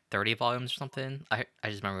was like 30 volumes or something. I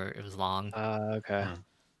just remember it was long. Okay.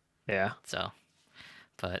 Yeah. So,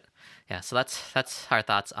 but yeah, so that's our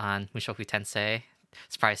thoughts on Mushoku Tensei.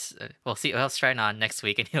 Surprise! We'll see. We'll try on next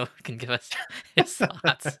week, and he can give us his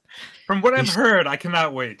thoughts. From what I've heard, I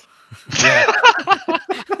cannot wait. Yeah.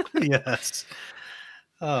 Yes.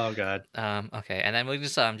 Oh god. Okay, and then we'll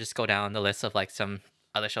just go down the list of like some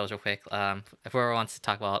other shows real quick. If whoever wants to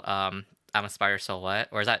talk about I'm a Spider, so what?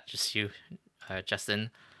 Or is that just you, Justin?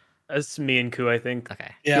 That's me and Ku, I think.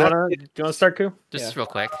 Okay. Yeah. Do you wanna start, Ku? Just real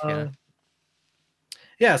quick. Yeah.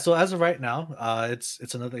 Yeah, so as of right now,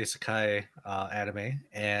 it's another isekai anime,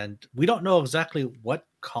 and we don't know exactly what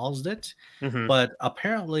caused it, Mhm. but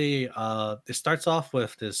apparently, it starts off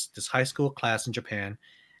with this high school class in Japan,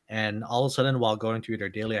 and all of a sudden, while going through their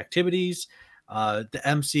daily activities, the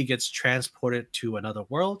MC gets transported to another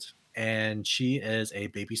world, and she is a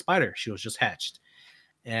baby spider. She was just hatched,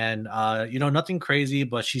 and nothing crazy,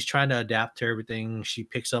 but she's trying to adapt to everything. She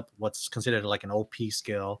picks up what's considered like an OP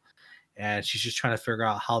skill, and she's just trying to figure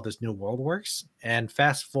out how this new world works. And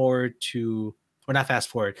fast forward to, or not fast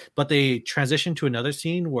forward, but they transition to another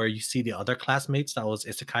scene where you see the other classmates that was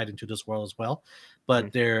isekai into this world as well,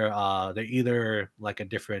 but they're either like a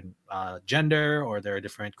different gender, or they're a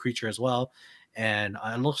different creature as well. And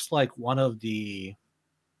it looks like one of the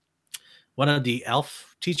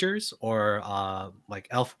elf teachers, or like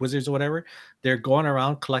elf wizards or whatever, they're going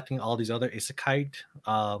around collecting all these other isekai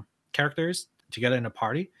characters together in a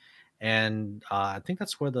party. And I think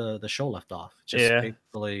that's where the show left off. Just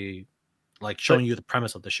basically like showing you the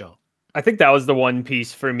premise of the show. I think that was the one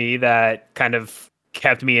piece for me that kind of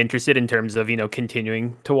kept me interested in terms of,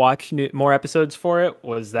 continuing to watch more episodes for it,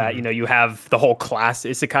 was that, you have the whole class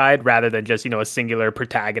isekai rather than just, a singular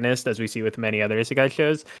protagonist, as we see with many other isekai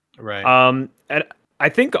shows. Right. And I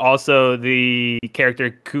think also the character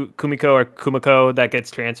Kumiko or Kumiko that gets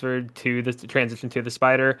transferred to the transition to the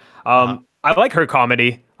spider. I like her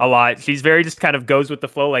comedy a lot. She's very just kind of goes with the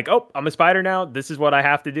flow. Like, oh, I'm a spider now. This is what I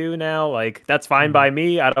have to do now. Like, that's fine by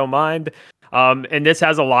me. I don't mind. And this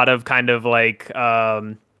has a lot of kind of like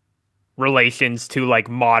relations to like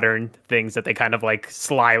modern things that they kind of like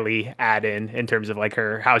slyly add in terms of like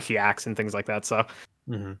how she acts and things like that. So.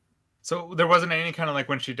 Mm-hmm. So there wasn't any kind of like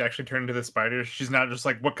when she actually turned into the spider, she's not just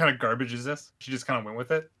like, what kind of garbage is this? She just kind of went with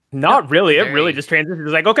it. Not really. It really just transitioned.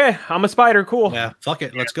 It's like, okay, I'm a spider. Cool. Yeah. Fuck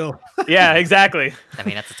it. Let's go. Yeah, exactly. I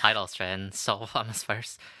mean, that's the title trend. So I'm a Spider.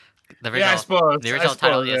 The original, Yeah, I suppose. The original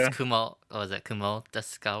title is yeah. Kumo. What was it? Kumo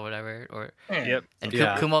Desuka or whatever. Or Yep. And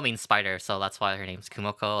Yeah. Kumo means spider, so that's why her name's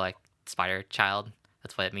Kumoko, like spider child.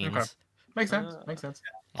 That's what it means. Okay. Makes sense. Makes sense.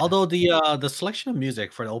 Yeah. Although the selection of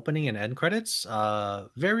music for the opening and end credits,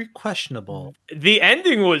 very questionable. The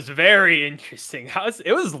ending was very interesting.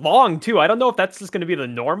 It was long too. I don't know if that's just going to be the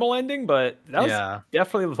normal ending, but that was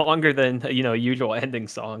definitely longer than usual ending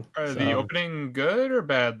song. Are the opening good or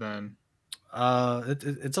bad then?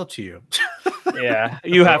 It's up to you. Yeah,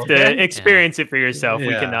 you have to experience it for yourself.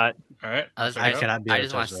 We cannot. All right. I cannot be. I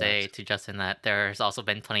just want to say to Justin that there's also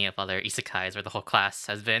been plenty of other isekais where the whole class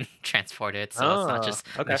has been transported, so it's not just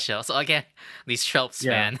the show. So again, these tropes,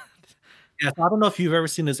 man. Yeah, so I don't know if you've ever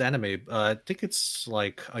seen this anime. I think it's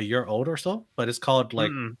like a year old or so, but it's called like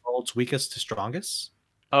World's Weakest to Strongest.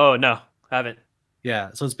 Oh no, haven't. Yeah,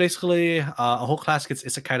 so it's basically a whole class gets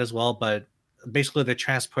isekai as well, but basically they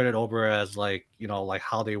transport it over as like like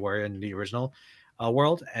how they were in the original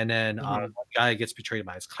world. And then one guy gets betrayed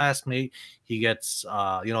by his classmate. He gets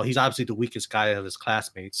he's obviously the weakest guy of his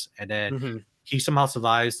classmates, and then he somehow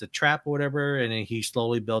survives the trap or whatever, and then he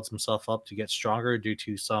slowly builds himself up to get stronger due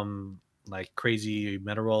to some like crazy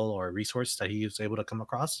mineral or resource that he was able to come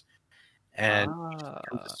across. And he's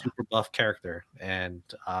a super buff character, and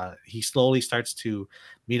he slowly starts to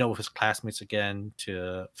meet up with his classmates again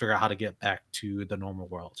to figure out how to get back to the normal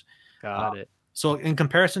world. Got it. So in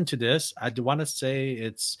comparison to this, I do want to say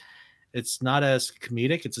it's not as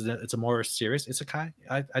comedic. It's a more serious isekai,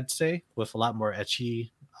 I'd say, with a lot more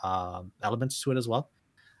ecchi elements to it as well.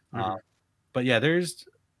 But yeah,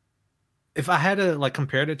 if I had to like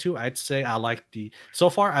compare the two, I'd say I've liked the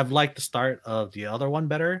start of the other one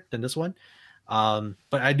better than this one.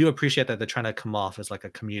 But I do appreciate that they're trying to come off as like a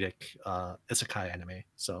comedic isekai anime.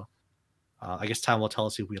 So I guess time will tell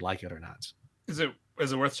us if we like it or not. Is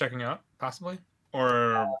it worth checking out possibly?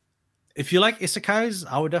 Or if you like isekais,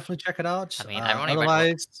 I would definitely check it out. I mean, I've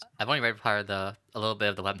only read part of a little bit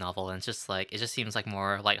of the web novel, and it's just like it just seems like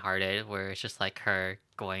more lighthearted, where it's just like her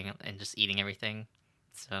going and just eating everything.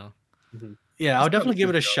 So yeah, I'll definitely give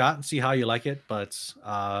it a shot and see how you like it, but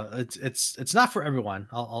it's not for everyone.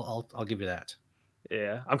 I'll give you that.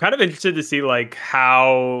 Yeah, I'm kind of interested to see like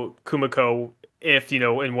how Kumiko if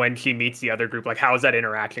and when she meets the other group, like how is that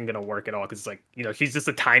interaction going to work at all? Because like she's just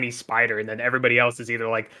a tiny spider, and then everybody else is either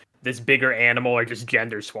like this bigger animal or just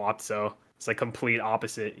gender swapped. So it's like complete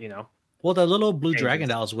opposite. Well, the little blue Changes. dragon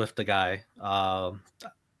that was with the guy,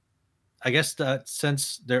 I guess that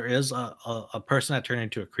since there is a person that turned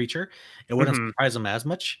into a creature, it wouldn't surprise them as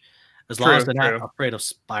much, as long as they're not afraid of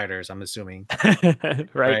spiders. I'm assuming,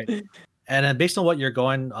 right? And then based on what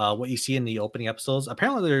what you see in the opening episodes,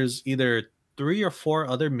 apparently there's either 3 or 4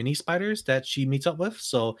 other mini spiders that she meets up with,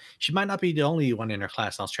 so she might not be the only one in her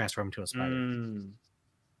class that's transformed into a spider.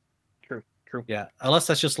 True. Yeah, unless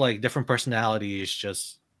that's just like different personalities,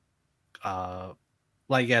 just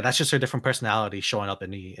that's just her different personality showing up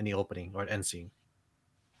in the opening or end scene.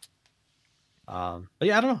 But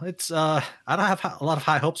yeah, I don't know. It's I don't have a lot of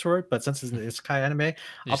high hopes for it, but since it's an Isekai anime,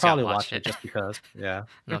 I'll probably watch it just because. Yeah.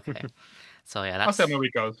 Okay. So yeah, I'll see how the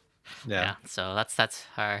movie goes. Yeah. So that's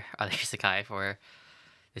our other Isekai for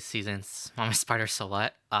this season's Mama Spider So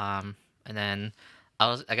What. And then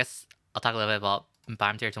I guess I'll talk a little bit about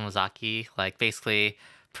Bamtir Tomozaki. Like basically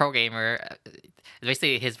pro gamer,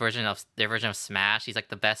 basically their version of Smash. He's like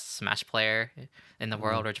the best Smash player in the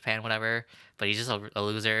world or Japan, whatever. But he's just a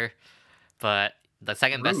loser. But the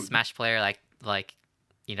second best Smash player,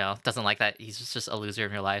 doesn't like that. He's just a loser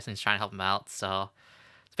in real life, and he's trying to help him out. So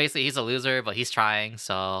basically, he's a loser, but he's trying.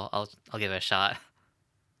 So I'll give it a shot.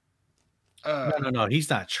 No, he's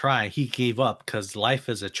not trying. He gave up because life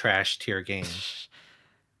is a trash tier game.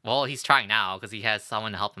 Well, he's trying now because he has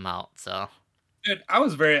someone to help him out. So. Dude, I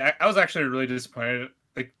was actually really disappointed.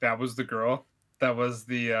 Like that was the girl, that was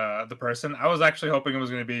the person. I was actually hoping it was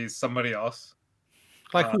going to be somebody else.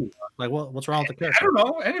 Like who? Like what's wrong with the character? I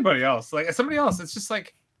don't know, anybody else. Like somebody else. It's just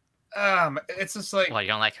like, it's just like. Well, you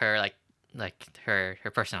don't like her, like her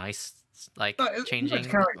personality, changing, it's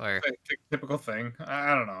kind of or like the typical thing.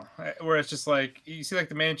 I don't know, where it's just like you see like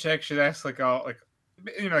the main chick, she acts like all like,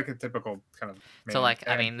 like a typical kind of. So like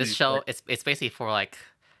I mean, this show it's basically for like.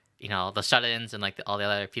 The shut-ins and like all the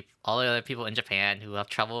other people in Japan who have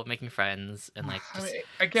trouble making friends and like just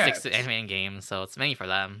stick to anime and games. So it's mainly for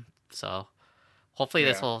them. So hopefully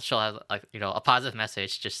this will show like a positive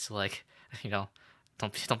message, just to like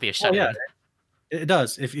don't be a shut-in. Yeah, it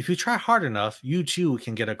does. If you try hard enough, you too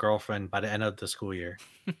can get a girlfriend by the end of the school year.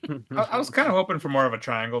 I was kind of hoping for more of a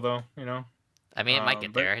triangle, though. I mean, it might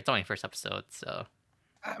get there. It's only first episode, so.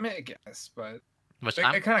 I mean, I guess, but. Which it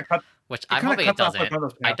kind of cut. Which I'm hoping it doesn't.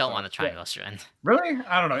 I don't want a triangle strand. Really?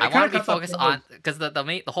 I don't know. I want to be focused on because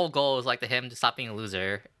the whole goal is like him to stop being a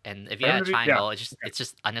loser, and if you add a triangle, it's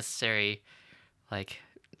just unnecessary,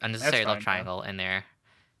 love triangle in there.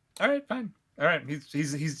 All right, fine. All right,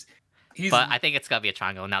 he's. But I think it's gotta be a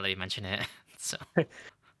triangle now that you mention it. So.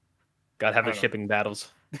 Gotta have the shipping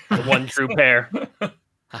battles. The one true pair.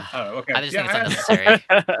 Okay. I just think it's unnecessary.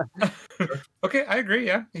 Okay, I agree.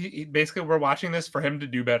 Yeah, he basically we're watching this for him to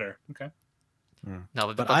do better. Okay.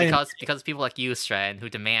 No, but because people like you, Strand, who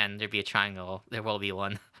demand there be a triangle, there will be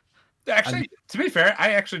one. Actually, to be fair,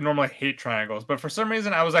 I actually normally hate triangles, but for some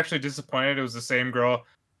reason I was actually disappointed. It was the same girl.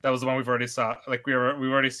 That was the one we've already saw. Like we've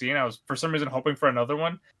already seen. I was for some reason hoping for another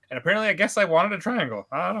one, and apparently I guess I wanted a triangle.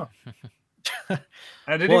 I don't know.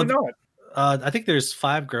 I didn't even know it. I think there's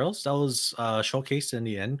 5 girls that was showcased in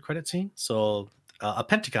the end credit scene. So a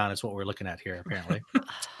pentagon is what we're looking at here, apparently.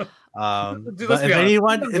 Dude, but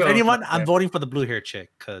if anyone, I'm voting for the blue hair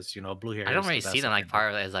chick because blue hair. I don't really see them like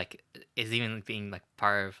part of it as like is even being like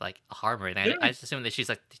part of like a harbor. I just assume that she's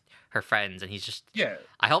like her friends, and he's just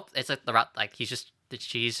I hope it's like the route like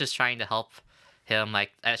she's just trying to help him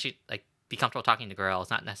like actually like be comfortable talking to girls,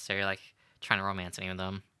 not necessarily like trying to romance any of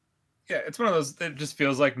them. Yeah, it's one of those. It just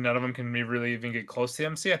feels like none of them can really even get close to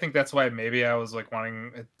MC. I think that's why maybe I was like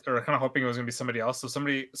wanting or kind of hoping it was gonna be somebody else. So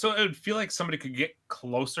it would feel like somebody could get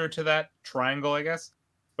closer to that triangle, I guess.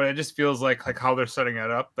 But it just feels like how they're setting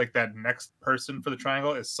it up, like that next person for the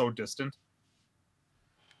triangle is so distant.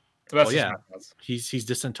 So that's he's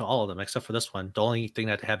distant to all of them except for this one. The only thing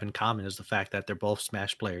that they have in common is the fact that they're both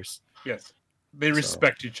Smash players. Yes, they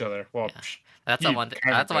respect each other. Well. Yeah. That's the one thing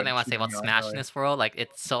I want to say about Smash in this world. Like,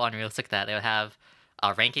 it's so unrealistic that they would have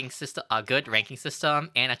a good ranking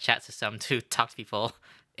system, and a chat system to talk to people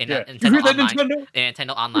in a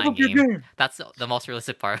Nintendo Online game. That's the most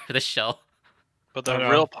realistic part of the show. But the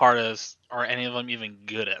real part is, are any of them even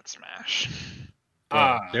good at Smash?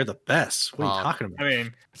 They're the best. What are you talking about? I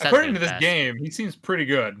mean, according to this game, he seems pretty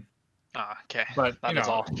good. Okay, but that's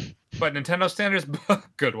all. But Nintendo standards,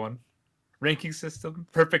 good one. Ranking system,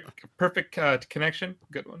 perfect connection,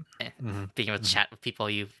 good one. Being able to chat with people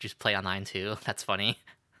you just play online too, that's funny.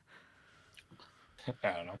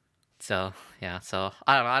 I don't know. So yeah, so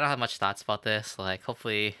I don't know. I don't have much thoughts about this. Like,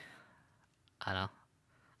 hopefully, I don't know.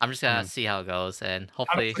 I'm just gonna see how it goes, and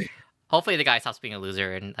Honestly, hopefully the guy stops being a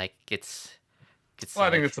loser and like gets well, I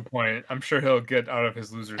think like, that's the point. I'm sure he'll get out of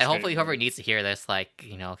his loser and state. hopefully whoever needs to hear this, like,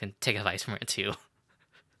 can take advice from it too.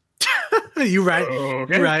 You right.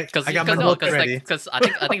 Okay. You right. Because I got my notes ready. because I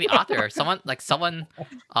think the author, someone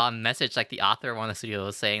messaged like the author of one of the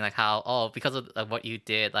studios saying like how because of what you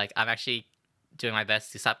did, like I'm actually doing my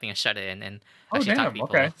best to stop being a shut in and Oh, actually talk to damn, people.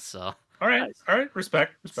 okay. So All right. Nice. All right.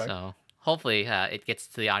 Respect. so hopefully it gets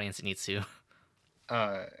to the audience it needs to.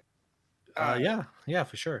 Yeah,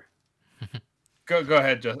 for sure. Go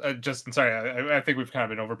ahead, Justin. Sorry, I think we've kind of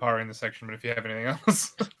been overpowering this section, but if you have anything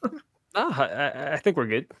else. No, I think we're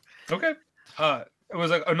good. Okay. It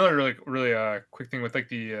was like another really quick thing with like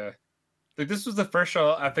the like this was the first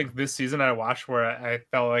show I think this season I watched where I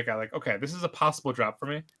felt like okay, this is a possible drop for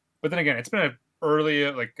me. But then again, it's been an early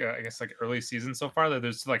I guess like early season so far that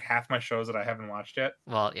there's like half my shows that I haven't watched yet.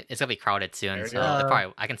 Well, it's gonna be crowded soon, There so you go.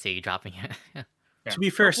 probably I can see you dropping it. Yeah. To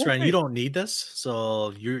be fair, We'll Sven, see. you don't need this,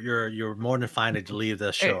 so you're more than fine to leave the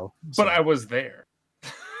Hey, show. but I was there.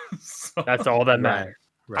 So, That's all that matters.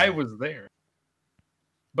 Right. I was there.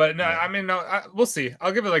 But no, Yeah. I mean, no, we'll see.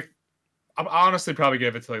 I'll give it like, I'll honestly probably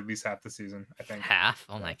give it to at least half the season, I think. Half?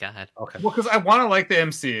 Oh my god. Okay. Well, because I want to like the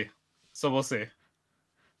MC, so we'll see.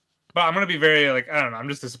 But I'm gonna be very like, I don't know. I'm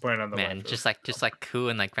just disappointed on the Man, waifus. just like Koo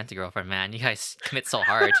and like Rent a Girlfriend, man. You guys commit so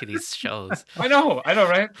hard to these shows. I know,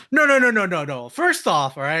 right? No. First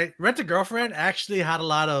off, all right, Rent a Girlfriend actually had a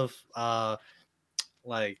lot of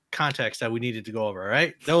like context that we needed to go over.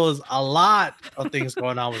 Right, there was a lot of things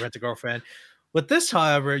going on with Rent a Girlfriend. With this,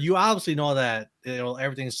 however, you obviously know that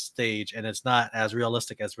everything's staged and it's not as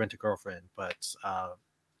realistic as Rent a Girlfriend. But I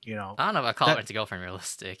don't know if I call That- Rent a Girlfriend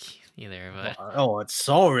realistic either, but it's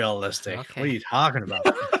so realistic. Okay. What are you talking about?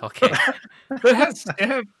 okay.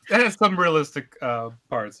 It has some realistic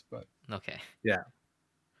parts, but Okay.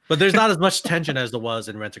 But there's not as much tension as there was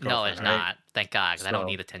in Rent a No, Girlfriend. it's right? not. Thank God, because I don't So-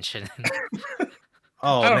 need attention.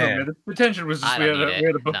 Oh I don't man. know, man. The tension was just I we don't had need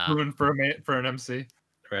a it. No. buffoon for an MC.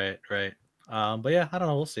 Right. But yeah, I don't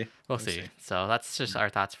know. We'll see. We'll see. So that's just our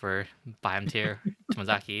thoughts for bottom tier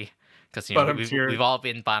Tomozaki, because Bottom tier. we've all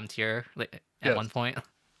been bottom tier at Yes. one point,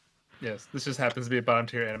 Yes, this just happens to be a bottom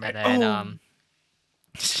tier anime. and then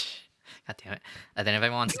God damn it! And then if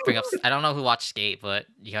anyone wants to bring up, I don't know who watched Skate, but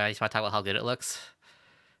you guys want to talk about how good it looks?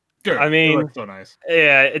 Sure, I mean- it looks so nice.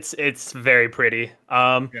 Yeah, it's very pretty.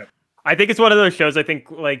 I think it's one of those shows, I think,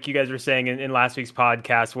 like you guys were saying in last week's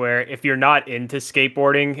podcast, where if you're not into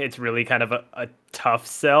skateboarding, it's really kind of a tough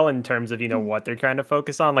sell in terms of, what they're trying to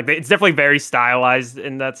focus on. Like, it's definitely very stylized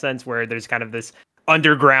in that sense, where there's kind of this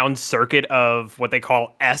underground circuit of what they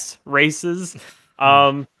call S races.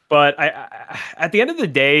 But I at the end of the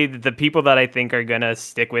day, the people that I think are going to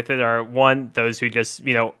stick with it are, one, those who just,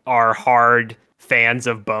 are hard fans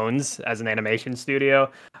of Bones as an animation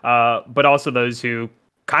studio, but also those who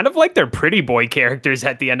kind of like their pretty boy characters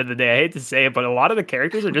at the end of the day. I hate to say it, but a lot of the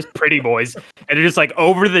characters are just pretty boys, and they're just like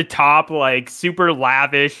over the top, like super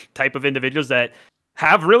lavish type of individuals that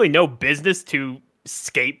have really no business to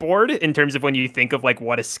skateboard in terms of when you think of like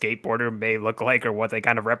what a skateboarder may look like or what they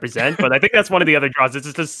kind of represent. But I think that's one of the other draws.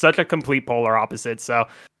 It's just such a complete polar opposite. So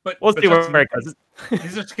But we'll see Justin, where it goes.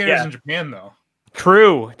 These are skaters Yeah. in Japan, though.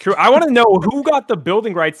 True. I want to know who got the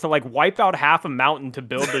building rights to like wipe out half a mountain to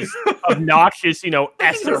build this obnoxious,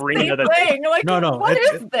 S arena. That Thing. Like, No, what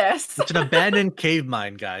it's- is this? It's an abandoned cave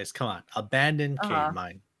mine, guys. Come on, abandoned cave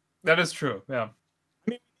mine. That is true. Yeah.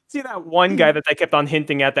 see that one guy that they kept on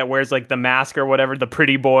hinting at that wears like the mask or whatever, the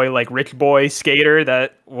pretty boy, like rich boy skater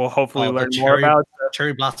that we'll hopefully Oh, the learn more about.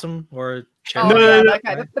 Cherry Blossom or Cherry Oh, No, yeah, no, that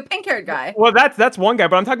guy, the pink-haired guy. Well, that's one guy,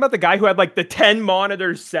 but I'm talking about the guy who had like the 10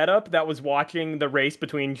 monitors set up that was watching the race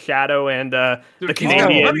between Shadow and the Dude, he's got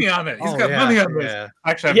Canadian. money on it. He's Oh, got yeah, money on this. yeah.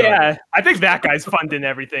 Actually, I have no Yeah, I think that guy's funding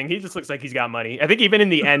everything. He just looks like he's got money. I think even in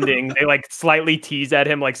the ending, they like slightly tease at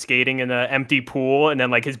him like skating in an empty pool, and then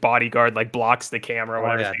like his bodyguard like blocks the camera or Oh,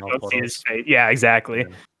 whatever. yeah, so you no don't see his photos. face. Yeah, exactly.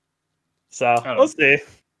 Yeah. So don't we'll know. see.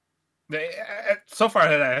 So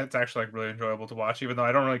far, it's actually like really enjoyable to watch, even though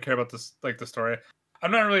I don't really care about this, like the story.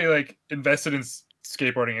 I'm not really like invested in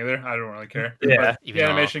skateboarding either. I don't really care. Yeah. But Even the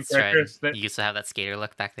though animation it's right, characters. you used to have that skater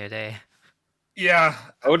look back in the day. Yeah.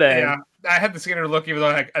 Oh dang. Yeah. I had the skater look, even though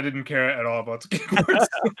I didn't care at all about skateboards.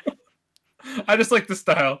 I just like the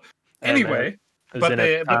style. Yeah, Anyway, It was but in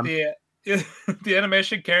it. the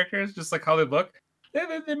animation characters, just like how they look,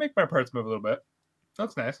 they make my parts move a little bit.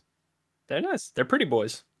 That's nice. They're nice. They're pretty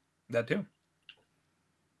boys. That too.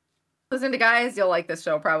 Listen to guys, you'll like this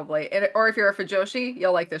show probably. Or if you're a Fujoshi,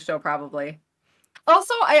 you'll like this show probably.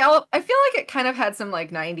 Also, I feel like it kind of had some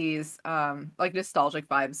like 90s like nostalgic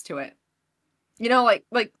vibes to it. You know,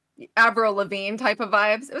 like Avril Lavigne type of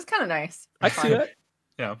vibes. It was kind of nice. I see that.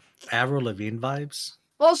 Yeah. Avril Lavigne vibes.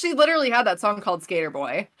 Well, she literally had that song called Skater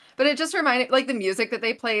Boy, but it just reminded like the music that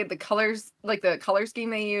they played, the colors, like the color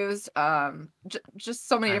scheme they used, just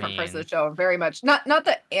so many different parts of the show. Very much not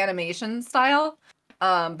the animation style,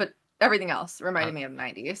 but everything else reminded me of the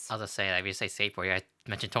 90s. I was gonna say, like, if you say skateboard, I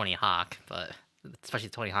mentioned Tony Hawk, but especially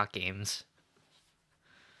Tony Hawk games.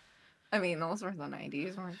 I mean, those were the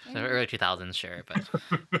 90s, weren't they? So early 2000s, sure, but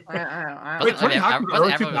I Wait, Tony Hawk was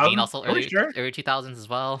early Avril Lavigne 2000s? also Are we sure? early 2000s as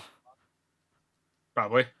well?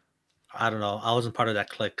 Probably. I don't know. I wasn't part of that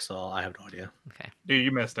clique, so I have no idea. Okay, Dude,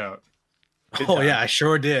 you missed out. Good Oh job. yeah, I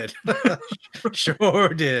sure did. Sure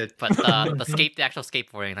did. but the actual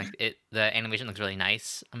skateboarding, like the animation looks really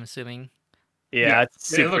nice. I'm assuming. Yeah,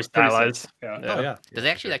 it's It super looks pretty sick. stylized. Yeah. Oh yeah. Does it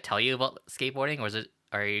actually like tell you about skateboarding, or is it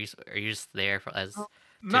are you just there as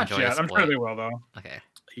Not enjoy the yet. I'm sure sport? they will though. Okay?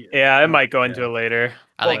 Yeah, I might go into it later.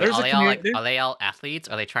 Are Well, they there's a community- are they all athletes?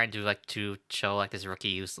 Are they trying to show like this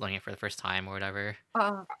rookie who's learning it for the first time or whatever?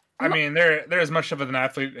 I mean, they're as much of an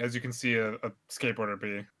athlete as you can see a skateboarder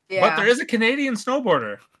be. yeah. But there is a Canadian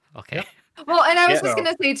snowboarder. Okay. Well, and I was Yeah. just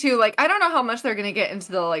gonna say too, like I don't know how much they're gonna get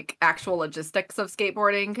into the like actual logistics of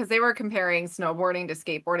skateboarding because they were comparing snowboarding to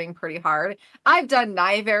skateboarding pretty hard. I've done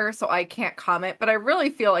neither, so I can't comment, but I really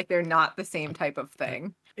feel like they're not the same type of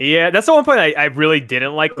thing. Yeah, that's the one point I really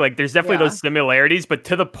didn't like. Like, there's definitely Yeah. those similarities, but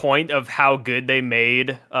to the point of how good they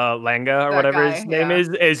made Langa or That whatever guy, his name yeah.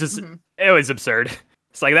 is just Mhm. it was absurd.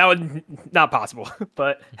 It's like that would not possible.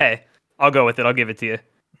 But hey, I'll go with it. I'll give it to you.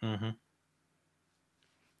 Mm-hmm.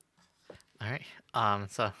 All right.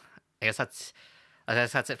 So I guess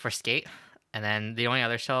that's it for Skate. And then the only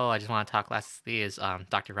other show I just want to talk lastly is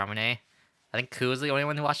Dr. Ramune. I think Ku is the only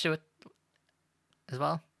one who watched it as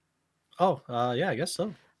well. Oh, yeah, I guess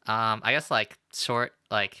so. I guess like short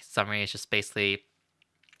like summary is just basically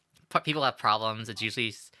people have problems. It's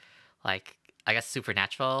usually like I guess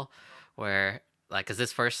supernatural, where like because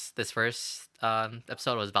this first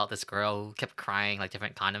episode was about this girl who kept crying like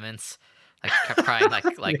different condiments, like kept crying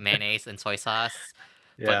like mayonnaise and soy sauce.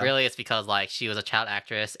 Yeah. But really, it's because like she was a child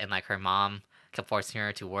actress and like her mom kept forcing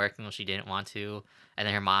her to work when she didn't want to, and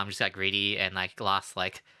then her mom just got greedy and like lost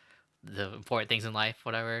like the important things in life,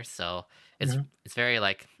 whatever. So it's very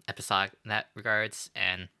like episodic in that regards,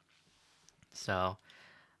 and so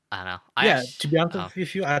I don't know. Yeah, to be honest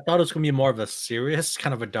with you, I thought it was gonna be more of a serious,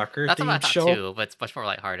 kind of a darker that's what I themed thought show. too, but it's much more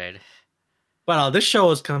lighthearted. But this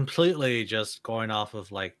show is completely just going off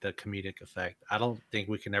of like the comedic effect. I don't think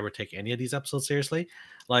we can ever take any of these episodes seriously.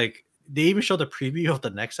 Like they even showed the preview of the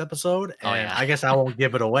next episode, and yeah. I guess I won't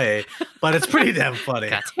give it away, but it's pretty damn funny.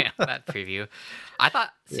 Goddamn that preview! I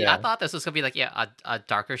thought Yeah. I thought this was gonna be like a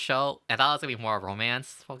darker show. I thought it was gonna be more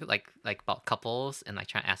romance, like about couples and like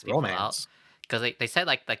trying to ask people out. Romance. Because they said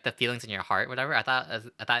like the feelings in your heart, whatever. I thought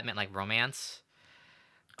it meant like romance.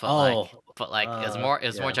 But Oh, it was more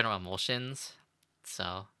yeah. general emotions.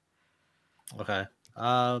 So Okay.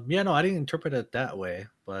 Yeah, no, I didn't interpret it that way,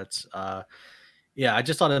 but yeah, I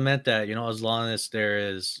just thought it meant that, as long as there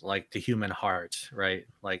is like the human heart, right?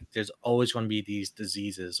 Like there's always going to be these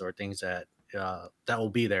diseases or things that will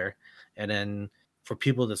be there, and then for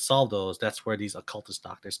people to solve those, that's where these occultist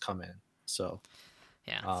doctors come in. So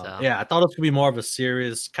yeah, yeah, I thought it was gonna be more of a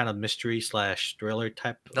serious kind of mystery / thriller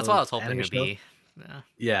type. that's of what I was hoping anime it would show. be. Yeah.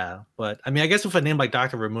 Yeah, but I mean, I guess with a name like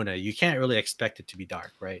Dr. Ramune, you can't really expect it to be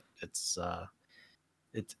dark, right? It's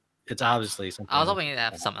obviously something. I was hoping it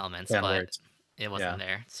have some elements, Ten but words. it wasn't Yeah.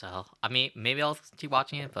 there. So I mean, maybe I'll keep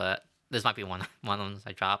watching it, but this might be one of them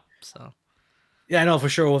I drop. So Yeah, I know for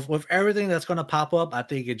sure. With everything that's going to pop up, I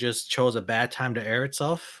think it just chose a bad time to air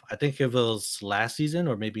itself. I think if it was last season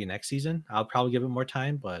or maybe next season, I'll probably give it more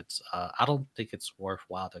time, but I don't think it's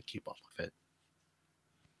worthwhile to keep up with it.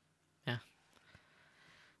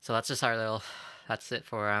 So that's it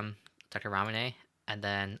for Dr. Ramune. And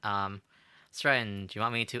then Stren, do you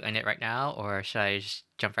want me to end it right now, or should I just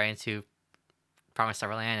jump right into Promised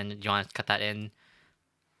Neverland, and do you want to cut that in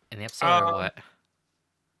the episode or what?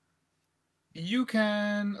 You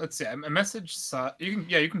can let's see. A message. You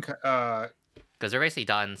can. Because they're basically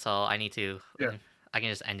done, so I need to. Yeah. I can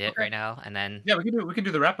just end it Okay. right now, and then Yeah, we can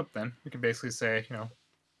do the wrap up then. We can basically say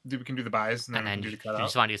we can do the buys and then, we can do you the cutout.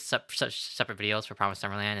 just want to do separate videos for Promised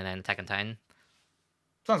Neverland and then Attack on Titan.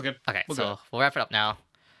 Sounds good. Okay, We'll do so it. we'll wrap it up now.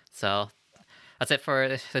 So that's it for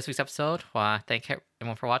this week's episode. Thank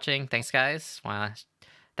everyone for watching. Thanks, guys. Want to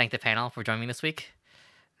thank the panel for joining me this week.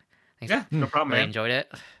 Thanks. Yeah, no problem, Really man. enjoyed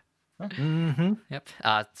it. Mm-hmm. Yep.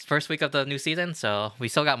 It's first week of the new season, so we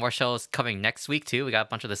still got more shows coming next week too. We got a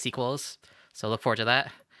bunch of the sequels, so look forward to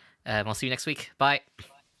that. And we'll see you next week. Bye.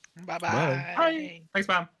 Bye Bye. bye. Thanks,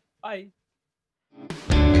 Mom. Bye.